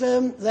appoint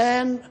them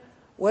then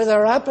with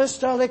our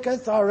apostolic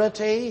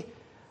authority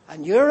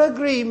and your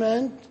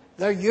agreement.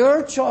 They're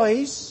your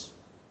choice.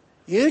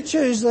 You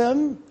choose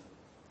them.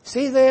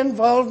 See the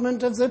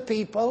involvement of the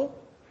people,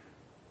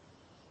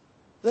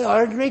 the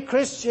ordinary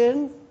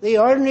Christian, the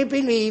ordinary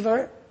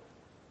believer.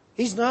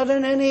 He's not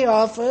in any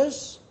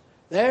office.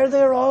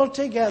 They're all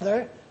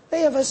together. They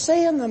have a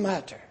say in the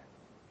matter.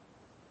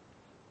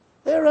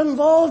 They're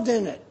involved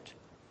in it.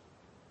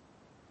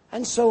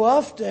 And so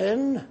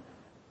often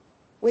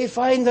we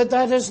find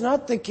that is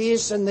not the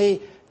case in the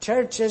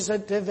churches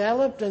that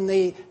developed in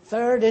the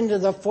 3rd into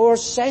the 4th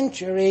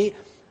century.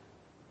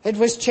 It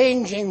was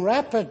changing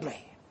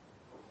rapidly.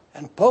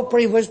 And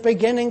popery was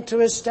beginning to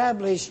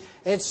establish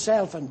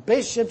itself, and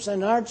bishops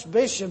and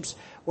archbishops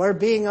were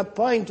being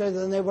appointed,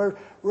 and they were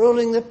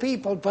ruling the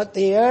people. But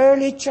the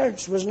early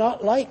church was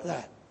not like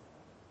that.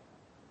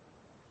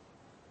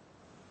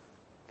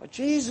 But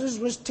Jesus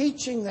was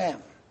teaching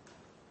them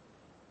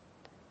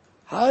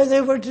how they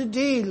were to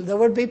deal. There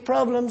would be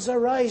problems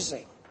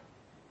arising,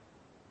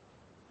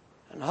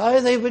 and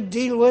how they would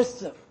deal with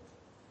them.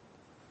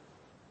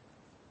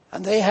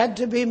 And they had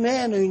to be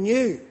men who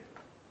knew,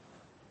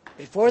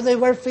 before they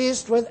were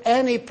faced with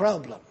any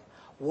problem,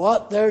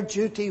 what their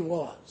duty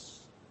was.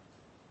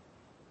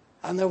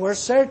 And there were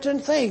certain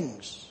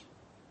things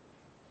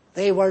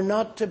they were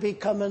not to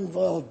become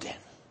involved in.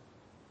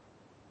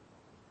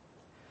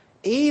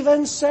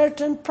 Even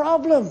certain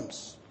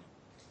problems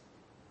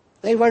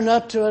they were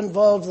not to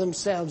involve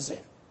themselves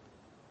in.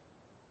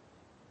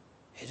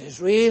 It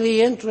is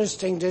really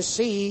interesting to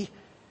see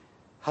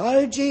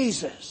how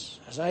Jesus,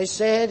 as I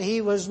said, he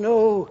was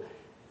no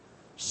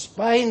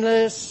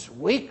spineless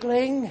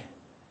weakling,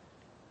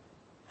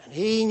 and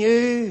he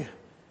knew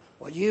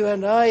what you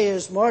and I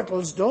as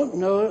mortals don't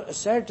know,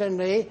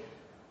 certainly,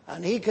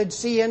 and he could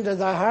see into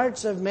the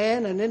hearts of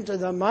men and into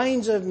the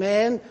minds of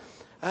men,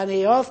 and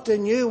he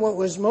often knew what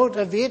was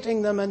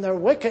motivating them in their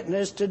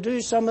wickedness to do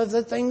some of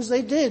the things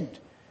they did,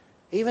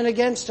 even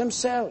against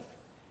himself.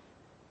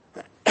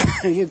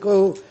 You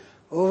go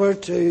over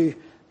to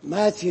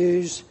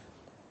Matthew's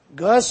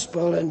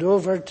Gospel and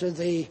over to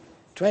the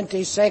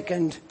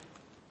 22nd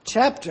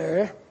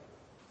chapter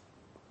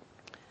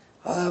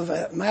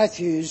of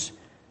Matthew's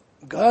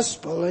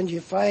Gospel, and you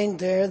find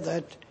there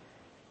that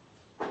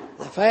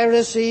the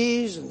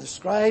Pharisees and the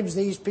scribes,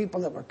 these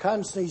people that were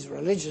constantly, these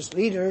religious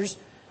leaders,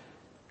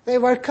 they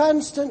were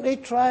constantly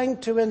trying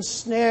to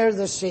ensnare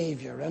the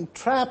Savior and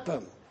trap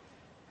him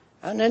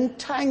and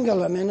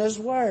entangle him in his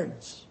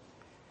words.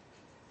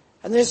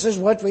 And this is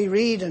what we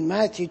read in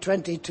Matthew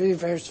 22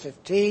 verse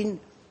 15.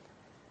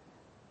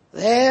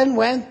 Then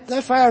went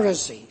the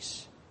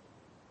Pharisees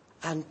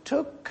and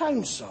took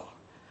counsel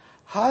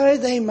how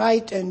they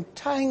might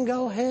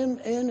entangle him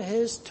in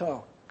his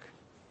talk.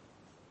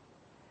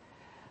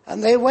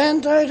 And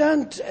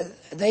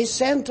they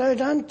sent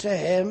out unto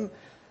him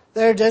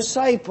their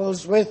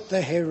disciples with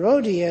the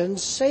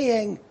Herodians,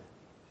 saying,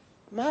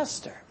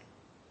 Master.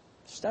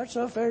 Starts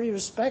off very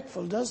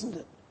respectful, doesn't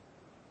it?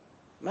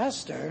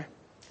 Master,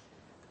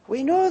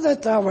 We know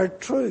that thou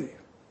art true,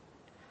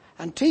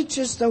 and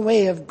teachest the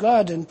way of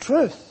God in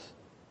truth.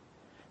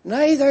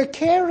 Neither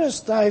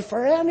carest thou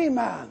for any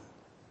man,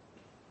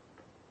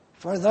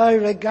 for thou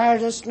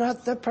regardest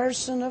not the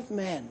person of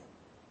men.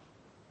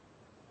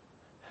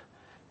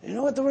 You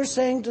know what they were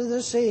saying to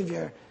the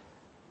Savior?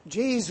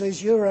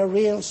 Jesus, you're a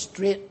real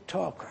straight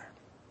talker.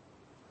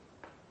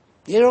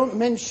 You don't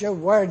mince your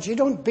words. You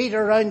don't beat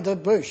around the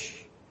bush.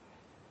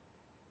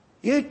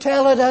 You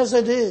tell it as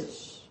it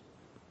is.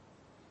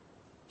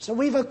 So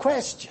we've a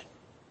question.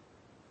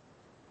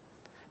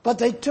 But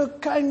they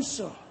took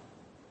counsel.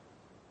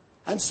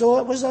 And so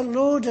it was a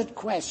loaded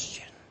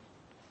question.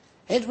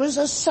 It was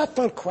a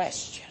subtle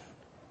question.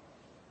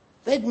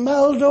 They'd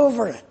mulled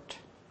over it.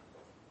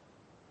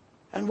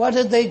 And what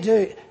did they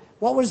do?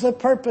 What was the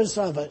purpose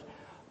of it?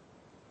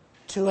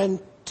 To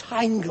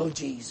entangle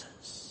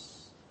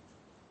Jesus.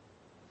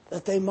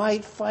 That they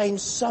might find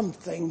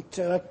something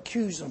to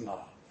accuse him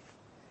of.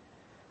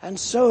 And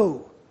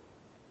so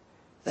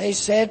they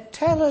said,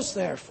 tell us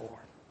therefore,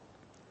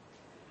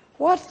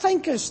 what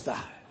thinkest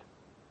thou?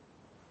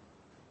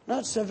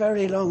 Not so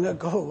very long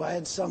ago I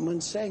had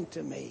someone saying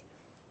to me,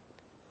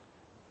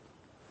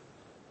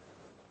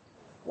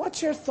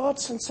 what's your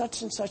thoughts on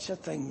such and such a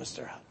thing,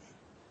 Mr. Hutton?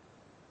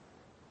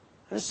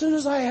 And as soon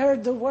as I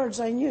heard the words,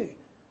 I knew,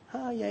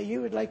 yeah, you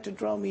would like to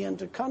draw me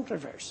into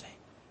controversy.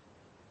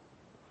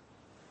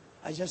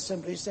 I just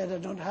simply said I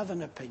don't have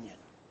an opinion.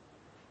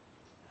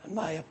 And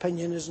my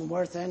opinion isn't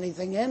worth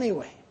anything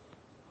anyway.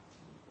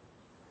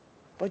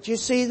 But you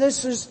see,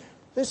 this is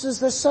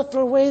the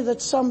subtle way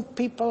that some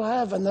people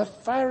have. And the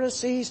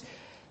Pharisees,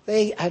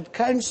 they had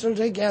counseled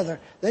together.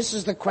 This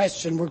is the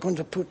question we're going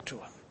to put to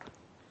him.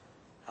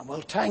 And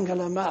we'll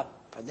tangle him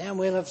up. And then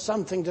we'll have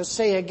something to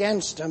say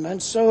against him.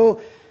 And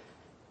so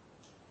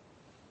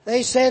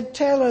they said,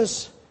 tell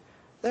us,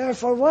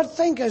 therefore, what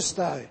thinkest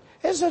thou?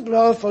 Is it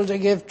lawful to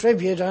give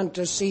tribute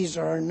unto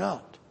Caesar or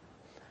not?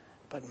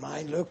 But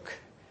my look.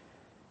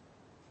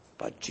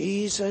 But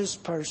Jesus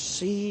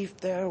perceived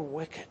their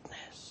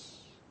wickedness.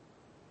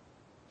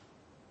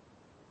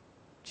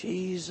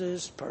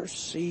 Jesus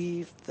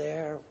perceived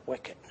their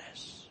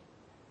wickedness.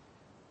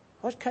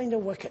 What kind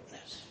of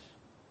wickedness?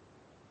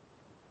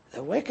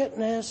 The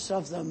wickedness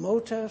of the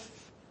motive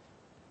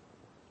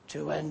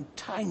to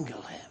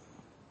entangle him.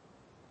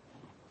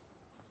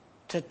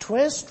 To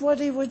twist what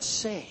he would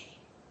say.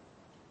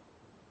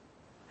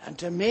 And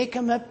to make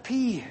him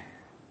appear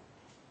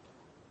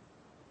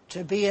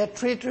to be a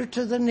traitor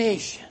to the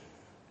nation.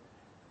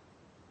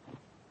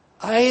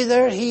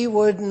 Either he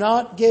would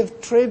not give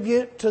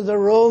tribute to the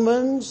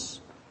Romans,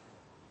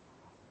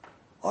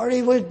 or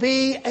he would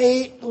be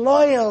a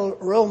loyal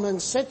Roman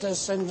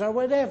citizen or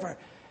whatever.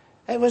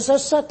 It was a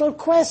subtle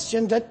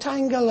question to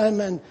tangle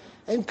him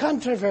in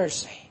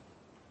controversy.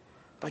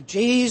 But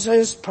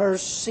Jesus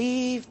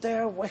perceived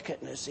their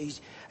wickedness.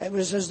 It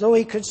was as though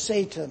he could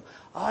say to them,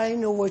 I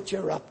know what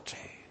you're up to.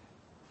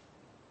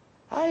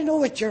 I know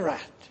what you're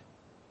at.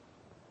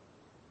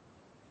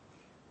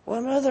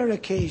 One other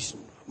occasion,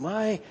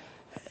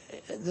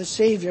 the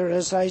Savior,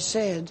 as I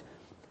said,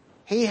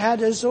 he had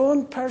his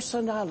own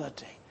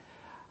personality.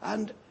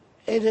 And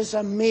it is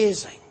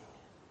amazing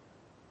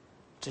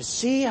to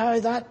see how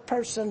that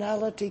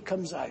personality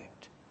comes out.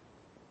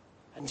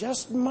 And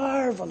just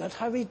marvel at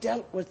how he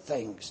dealt with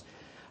things.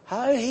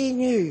 How he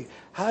knew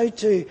how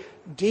to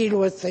deal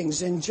with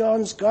things. In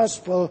John's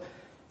Gospel,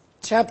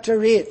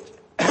 chapter 8,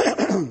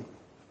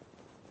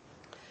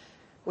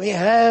 we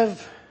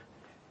have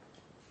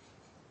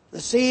the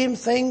same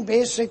thing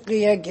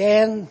basically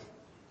again.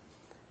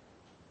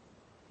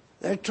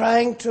 They're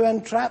trying to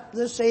entrap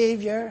the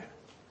Savior.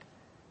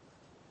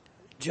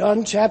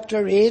 John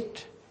chapter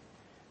 8,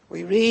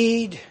 we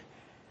read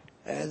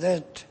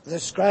that the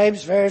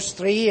scribes, verse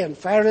 3, and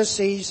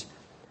Pharisees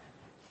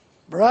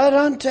brought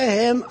unto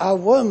him a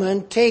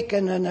woman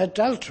taken in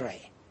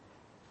adultery.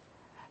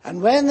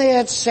 And when they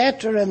had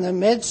set her in the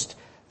midst,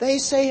 they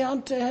say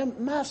unto him,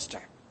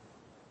 Master,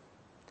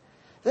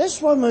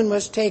 this woman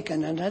was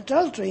taken in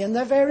adultery in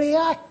the very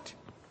act.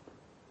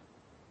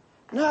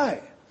 Now,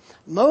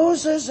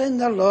 Moses in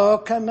the law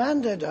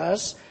commanded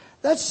us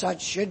that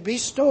such should be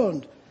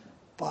stoned.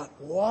 But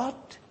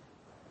what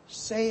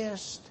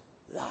sayest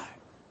thou?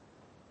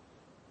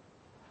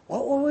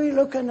 What were we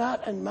looking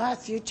at in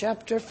Matthew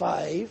chapter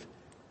 5?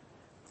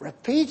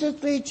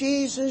 Repeatedly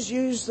Jesus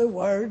uses the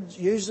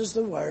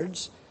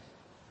words,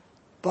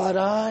 but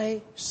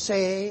I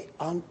say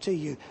unto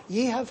you.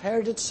 Ye have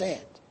heard it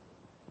said,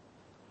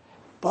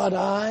 but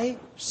I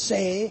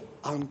say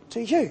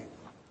unto you.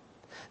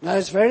 Now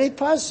it's very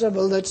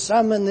possible that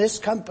some in this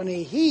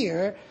company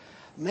here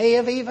may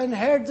have even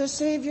heard the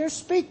Savior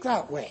speak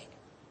that way.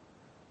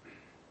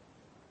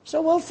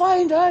 So we'll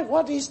find out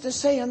what he's to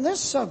say on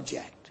this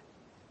subject.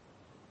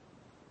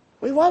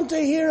 We want to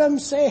hear him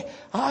say,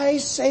 I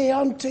say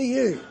unto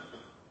you.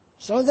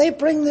 So they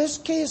bring this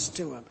case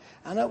to him.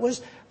 And it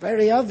was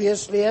very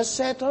obviously a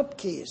set-up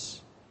case.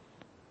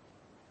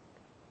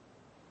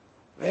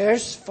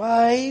 Verse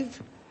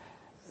 5,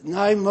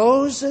 now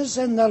Moses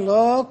in the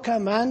law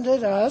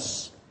commanded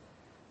us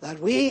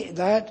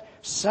that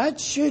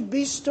such should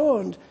be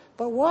stoned.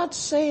 But what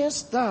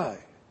sayest thou?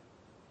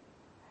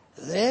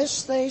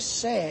 This they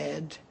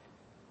said,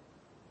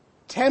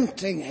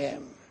 tempting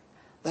him,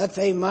 that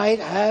they might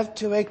have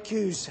to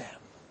accuse him.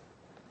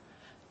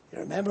 You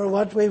remember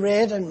what we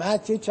read in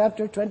Matthew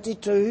chapter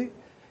 22?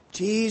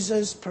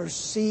 Jesus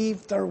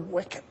perceived their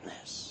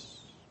wickedness.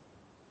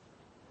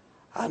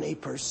 And he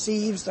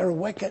perceives their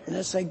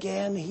wickedness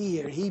again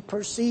here. He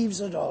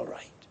perceives it all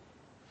right.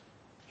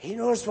 He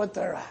knows what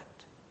they're at.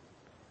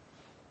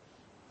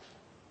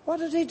 What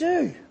did he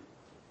do?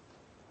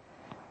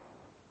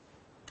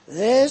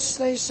 This,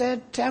 they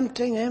said,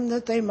 tempting him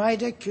that they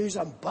might accuse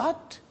him.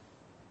 But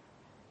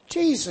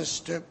Jesus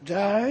stooped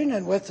down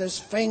and with his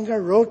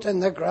finger wrote in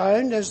the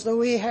ground as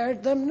though he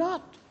heard them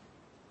not.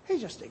 He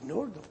just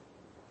ignored them.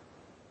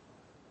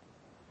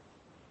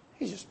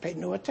 He just paid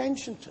no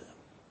attention to them.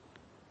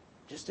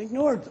 Just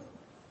ignored them.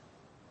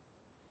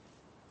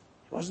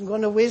 He wasn't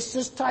going to waste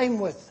his time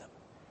with them.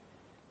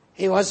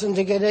 He wasn't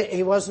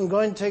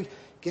going to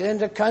get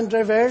into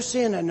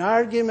controversy and an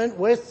argument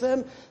with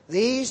them.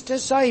 These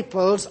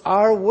disciples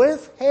are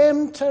with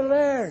him to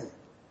learn.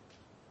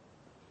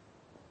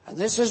 And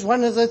this is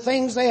one of the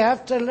things they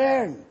have to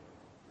learn.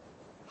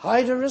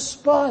 How to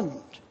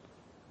respond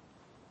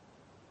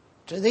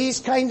to these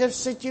kind of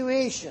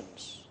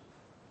situations.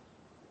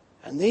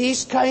 And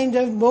these kind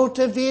of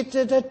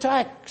motivated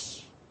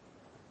attacks.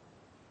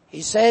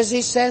 He says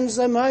he sends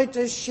them out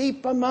as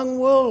sheep among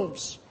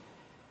wolves.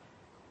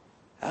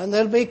 And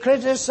they'll be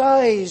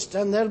criticized,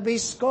 and they'll be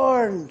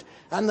scorned,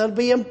 and they'll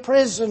be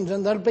imprisoned,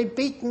 and they'll be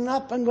beaten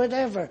up and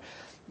whatever.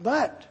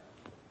 But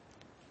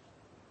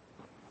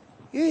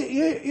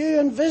you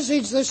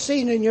envisage the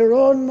scene in your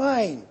own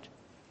mind.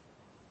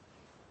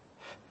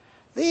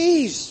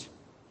 These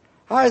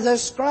are the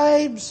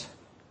scribes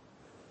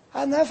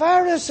and the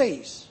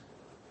Pharisees.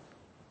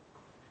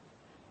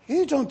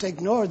 You don't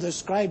ignore the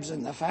scribes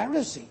and the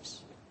Pharisees.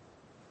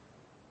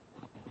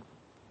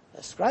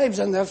 The scribes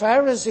and the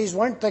Pharisees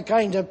weren't the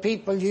kind of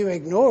people you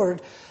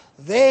ignored.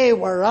 They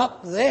were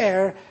up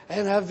there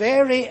in a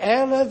very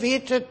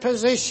elevated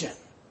position.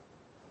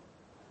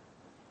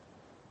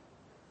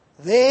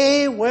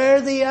 They were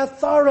the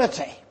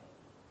authority.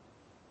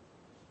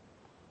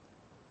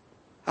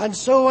 And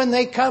so when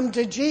they come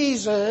to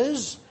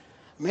Jesus,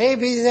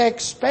 maybe they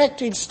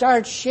expect he'd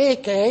start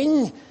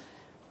shaking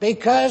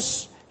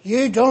because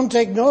you don't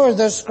ignore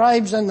the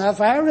scribes and the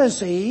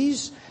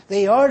Pharisees.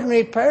 The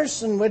ordinary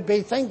person would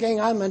be thinking,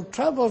 I'm in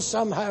trouble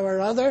somehow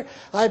or other.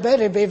 I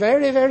better be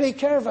very, very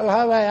careful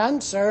how I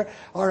answer,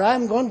 or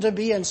I'm going to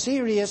be in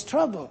serious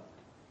trouble.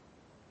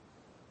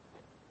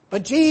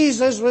 But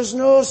Jesus was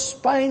no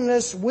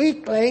spineless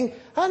weakling,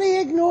 and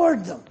he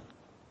ignored them.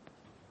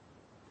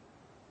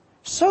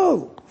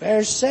 So,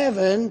 verse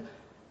 7,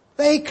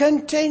 they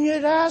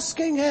continued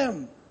asking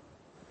him,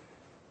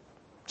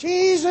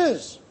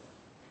 Jesus,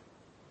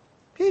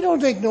 you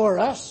don't ignore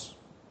us.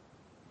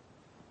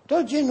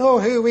 Don't you know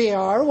who we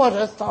are, what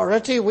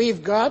authority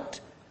we've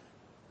got?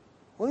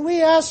 When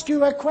we ask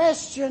you a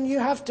question, you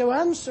have to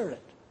answer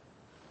it.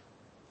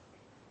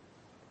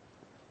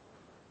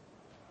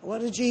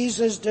 What did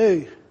Jesus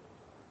do?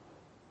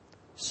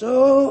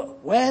 So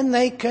when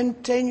they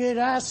continued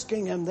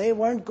asking him, they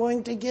weren't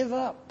going to give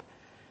up.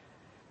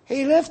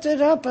 He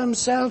lifted up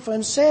himself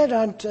and said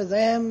unto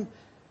them,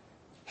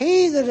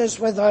 He that is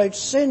without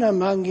sin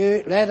among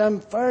you, let him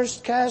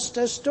first cast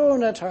a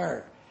stone at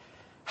her.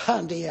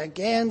 And he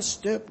again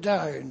stooped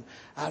down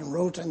and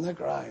wrote in the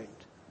ground.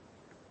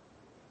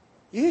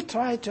 You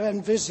try to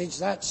envisage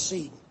that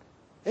scene.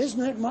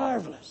 Isn't it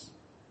marvelous?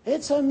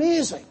 It's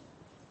amazing.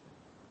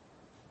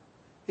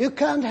 You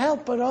can't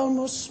help but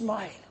almost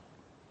smile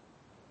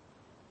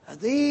at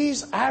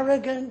these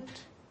arrogant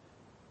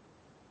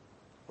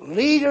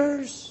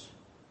leaders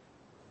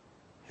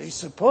who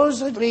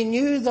supposedly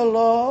knew the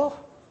law,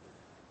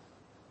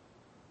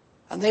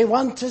 and they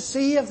want to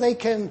see if they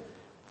can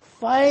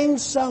find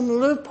some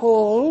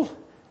loophole.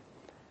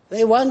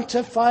 They want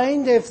to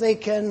find if they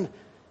can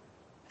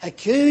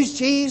accuse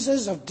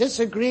Jesus of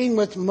disagreeing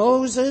with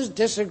Moses,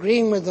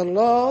 disagreeing with the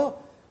law.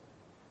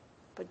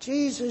 But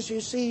Jesus, you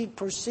see,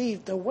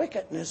 perceived the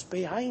wickedness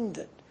behind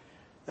it,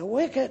 the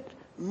wicked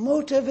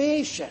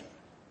motivation,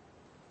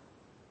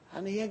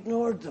 and he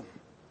ignored them.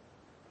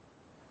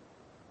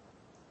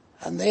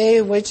 And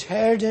they which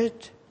heard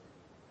it,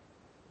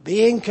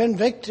 being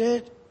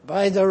convicted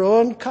by their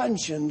own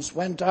conscience,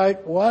 went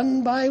out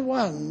one by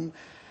one,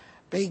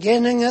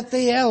 beginning at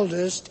the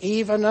eldest,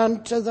 even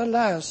unto the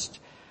last.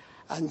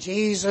 And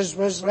Jesus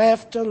was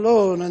left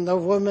alone, and the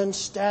woman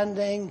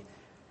standing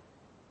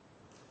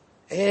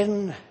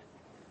in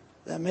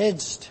the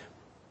midst.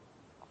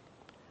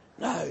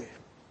 Now,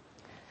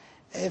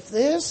 if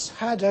this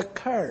had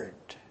occurred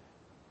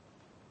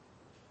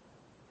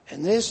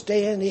in this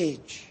day and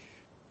age,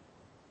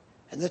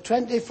 in the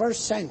 21st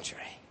century,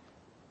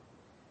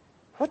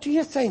 what do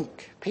you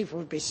think people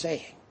would be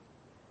saying?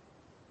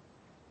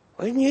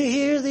 When you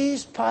hear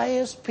these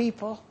pious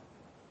people,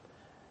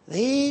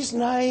 these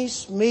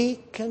nice,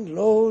 meek and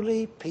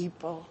lowly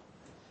people,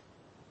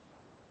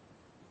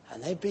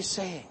 And they'd be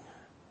saying,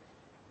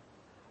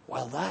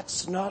 well,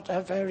 that's not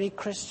a very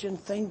Christian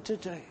thing to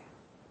do.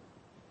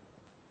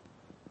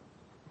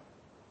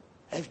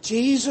 If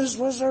Jesus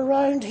was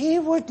around, he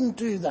wouldn't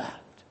do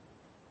that.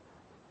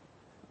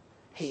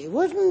 He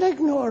wouldn't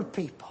ignore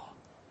people.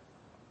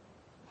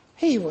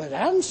 He would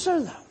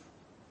answer them.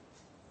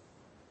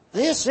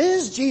 This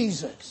is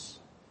Jesus.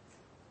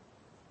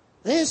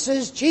 This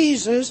is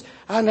Jesus.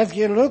 And if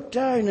you look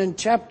down in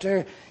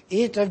chapter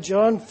 8 of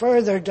John,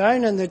 further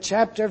down in the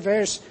chapter,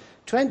 verse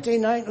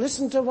 29,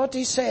 listen to what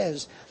he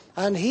says.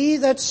 And he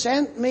that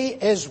sent me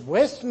is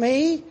with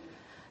me.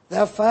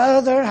 The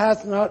Father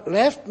hath not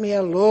left me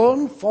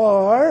alone,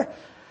 for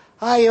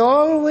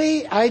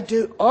I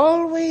do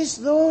always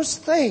those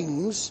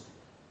things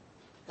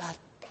that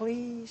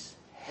please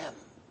him.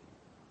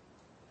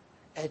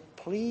 It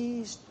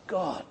pleased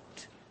God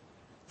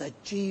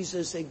that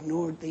Jesus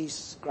ignored these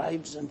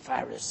scribes and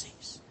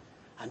Pharisees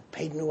and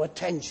paid no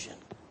attention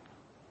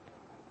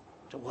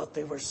to what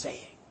they were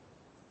saying.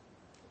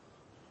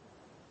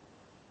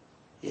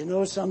 You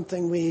know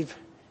something, we've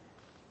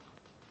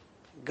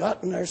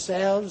gotten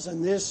ourselves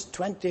in this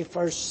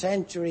 21st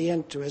century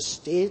into a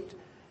state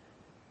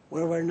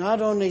where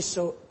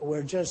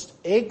we're just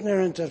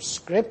ignorant of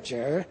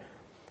Scripture,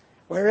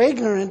 we're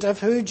ignorant of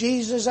who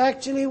Jesus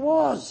actually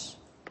was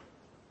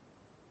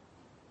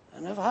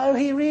and of how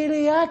he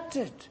really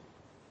acted.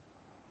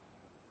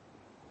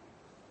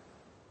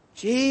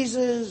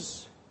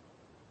 Jesus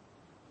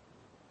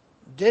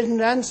didn't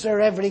answer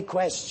every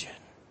question.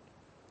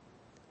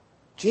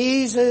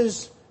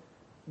 Jesus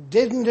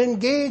didn't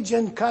engage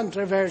in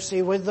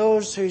controversy with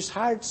those whose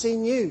hearts he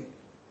knew,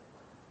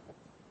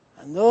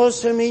 and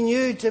those whom he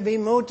knew to be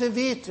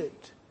motivated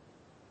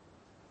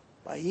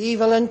by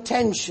evil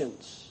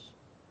intentions,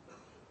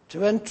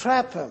 to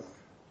entrap him,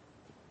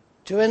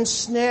 to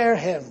ensnare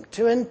him,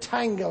 to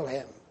entangle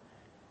him.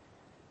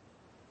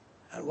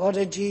 And what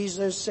did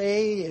Jesus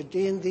say? He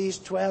ordained these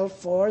 12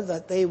 for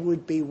that they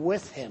would be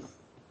with him,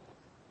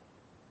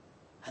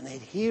 and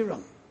they'd hear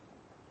him,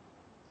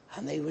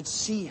 and they would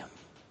see him,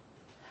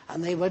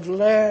 and they would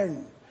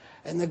learn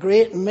in the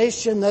great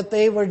mission that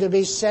they were to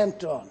be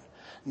sent on,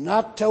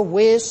 not to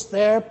waste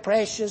their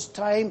precious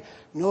time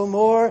no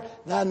more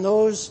than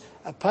those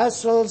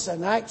apostles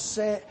in Acts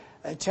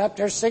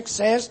chapter 6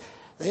 says.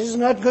 This is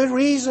not good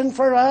reason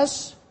for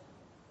us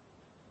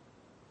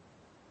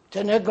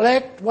to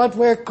neglect what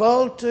we're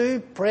called to,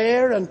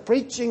 prayer and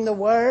preaching the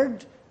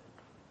word.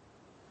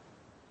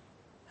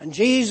 And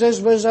Jesus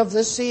was of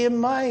the same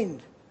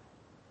mind.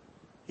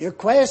 Your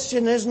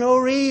question is no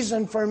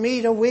reason for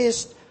me to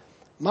waste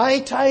my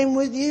time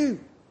with you.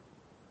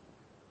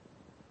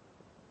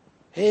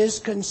 His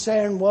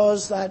concern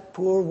was that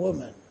poor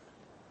woman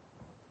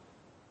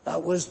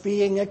that was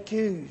being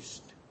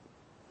accused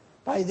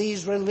by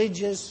these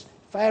religious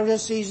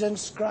Pharisees and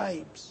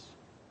scribes.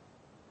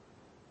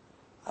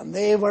 And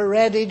they were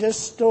ready to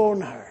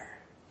stone her.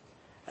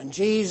 And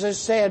Jesus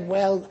said,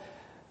 well,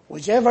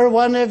 whichever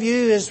one of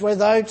you is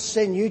without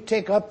sin, you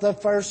take up the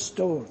first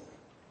stone.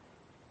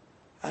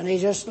 And he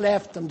just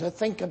left them to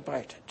think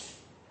about it.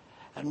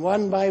 And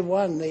one by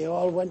one they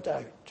all went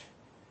out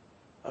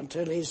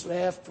until he's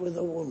left with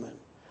a woman.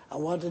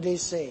 And what did he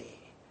say?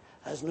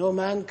 Has no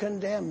man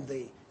condemned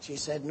thee? She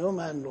said, no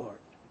man, Lord.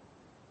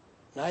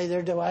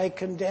 Neither do I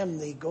condemn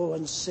thee. Go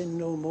and sin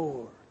no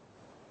more.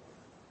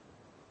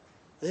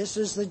 This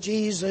is the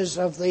Jesus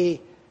of the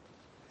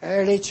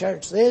early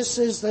church. This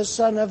is the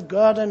Son of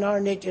God in our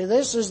nature.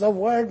 This is the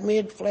Word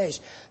made flesh.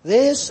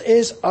 This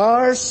is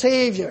our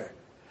Savior,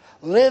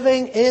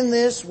 living in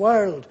this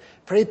world,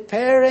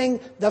 preparing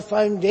the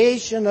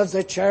foundation of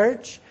the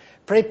church,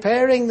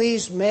 preparing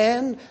these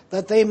men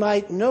that they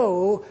might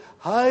know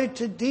how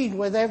to deal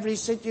with every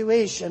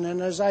situation.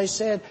 And as I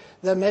said,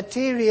 the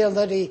material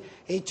that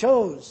he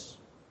chose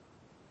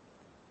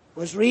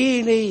was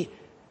really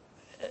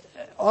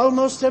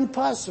almost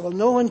impossible.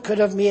 No one could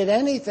have made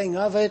anything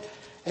of it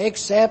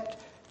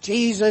except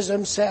Jesus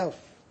himself.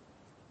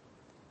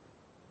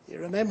 You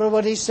remember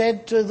what he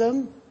said to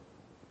them?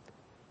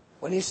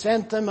 When he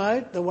sent them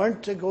out, they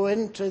weren't to go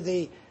into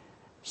the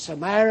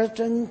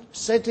Samaritan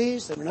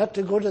cities. They were not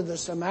to go to the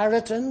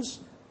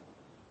Samaritans.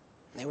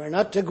 They were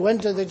not to go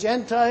into the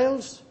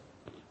Gentiles.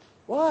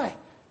 Why?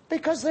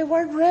 Because they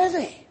weren't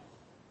ready.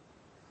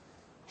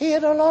 He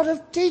had a lot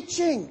of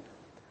teaching.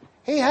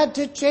 He had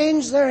to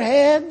change their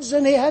heads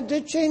and he had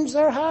to change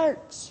their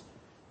hearts.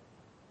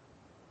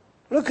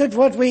 Look at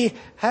what we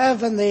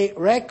have in the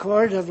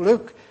record of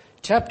Luke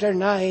chapter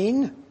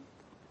 9.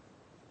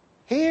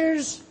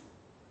 Here's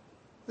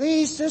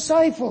these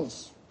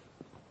disciples.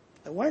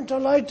 They weren't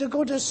allowed to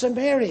go to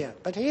Samaria.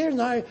 But here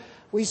now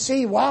we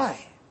see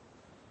why.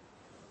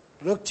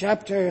 Luke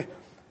chapter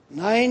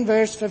 9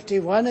 verse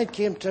 51, it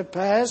came to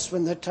pass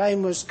when the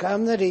time was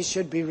come that he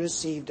should be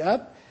received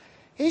up,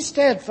 he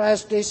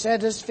steadfastly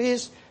set his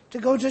face to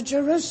go to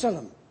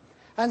Jerusalem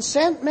and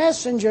sent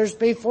messengers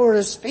before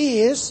his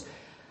face,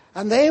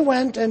 and they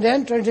went and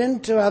entered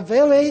into a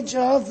village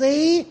of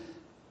the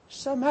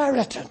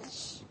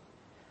Samaritans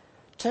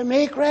to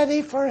make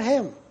ready for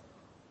him.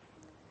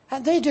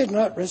 And they did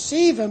not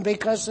receive him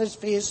because his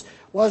face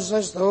was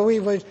as though he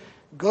would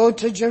go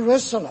to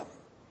Jerusalem.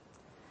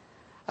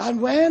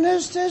 And when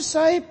his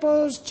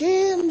disciples,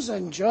 James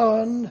and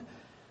John,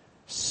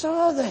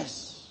 saw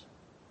this,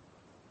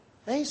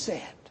 they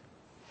said,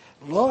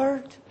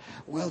 Lord,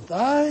 wilt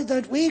thou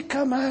that we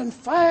command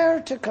fire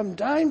to come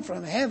down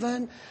from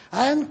heaven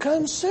and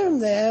consume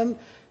them,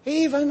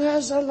 even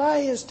as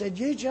Elias did?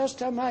 You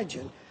just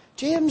imagine,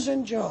 James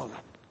and John,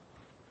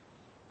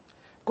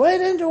 go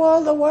out into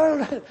all the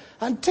world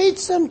and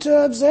teach them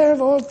to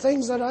observe all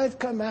things that I've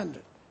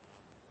commanded.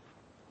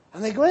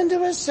 And they go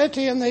into a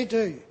city and they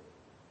do.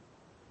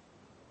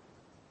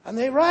 And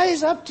they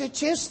rise up to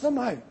chase them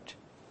out.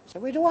 Say,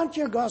 we don't want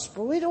your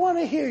gospel. We don't want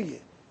to hear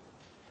you.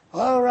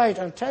 All right,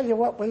 I'll tell you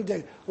what we'll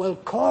do. We'll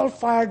call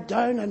fire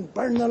down and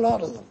burn the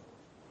lot of them.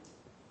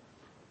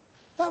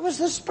 That was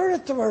the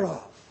spirit they were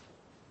of.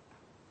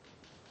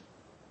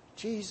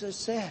 Jesus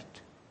said,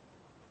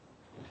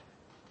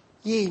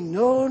 ye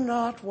know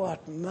not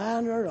what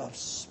manner of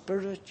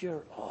spirit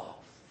you're of.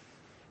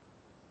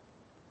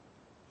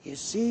 You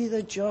see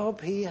the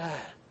job he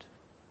had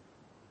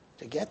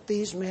to get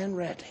these men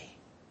ready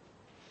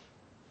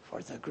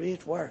for the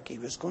great work. He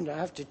was going to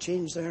have to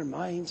change their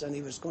minds, and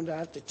he was going to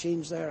have to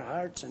change their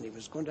hearts, and he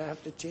was going to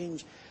have to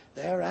change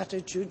their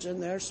attitudes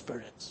and their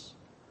spirits.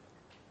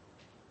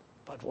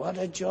 But what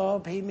a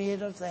job he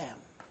made of them.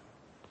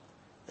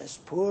 This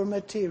poor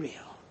material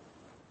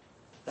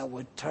that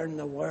would turn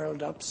the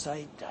world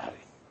upside down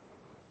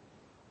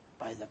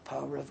by the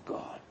power of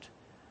God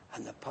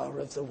and the power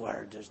of the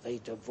Word as they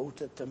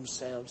devoted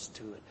themselves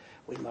to it.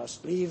 We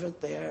must leave it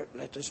there.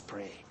 Let us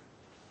pray.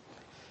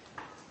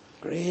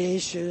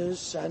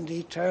 Gracious and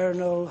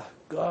eternal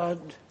God,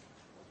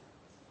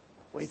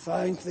 we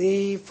thank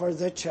Thee for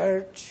the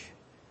church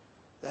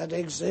that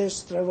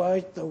exists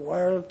throughout the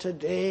world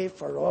today,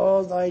 for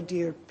all Thy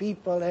dear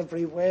people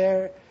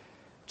everywhere,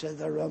 to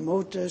the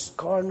remotest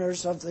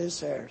corners of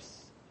this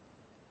earth.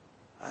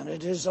 And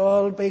it is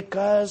all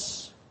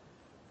because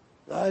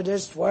Thou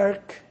didst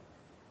work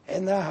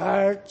in the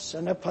hearts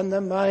and upon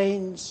the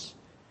minds,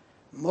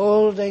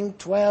 molding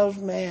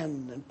 12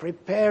 men and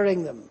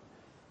preparing them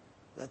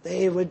that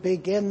they would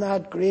begin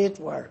that great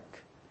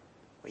work.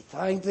 We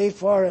thank Thee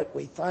for it.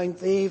 We thank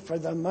Thee for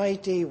the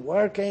mighty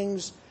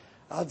workings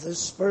of the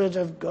Spirit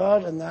of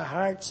God in the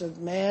hearts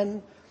of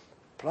men,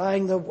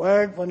 applying the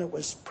Word when it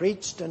was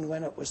preached and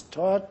when it was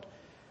taught.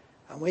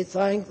 And we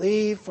thank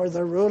Thee for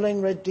the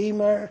ruling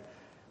Redeemer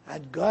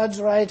at God's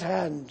right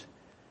hand,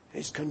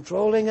 who's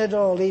controlling it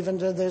all even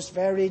to this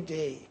very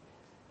day.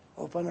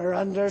 Open our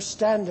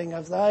understanding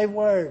of Thy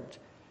Word,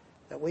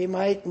 that we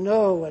might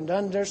know and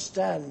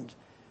understand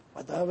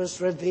what Thou hast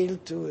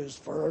revealed to us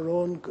for our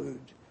own good.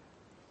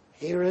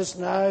 Hear us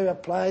now,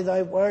 apply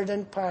Thy Word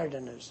and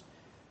pardon us,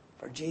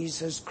 for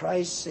Jesus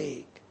Christ's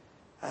sake.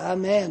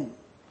 Amen.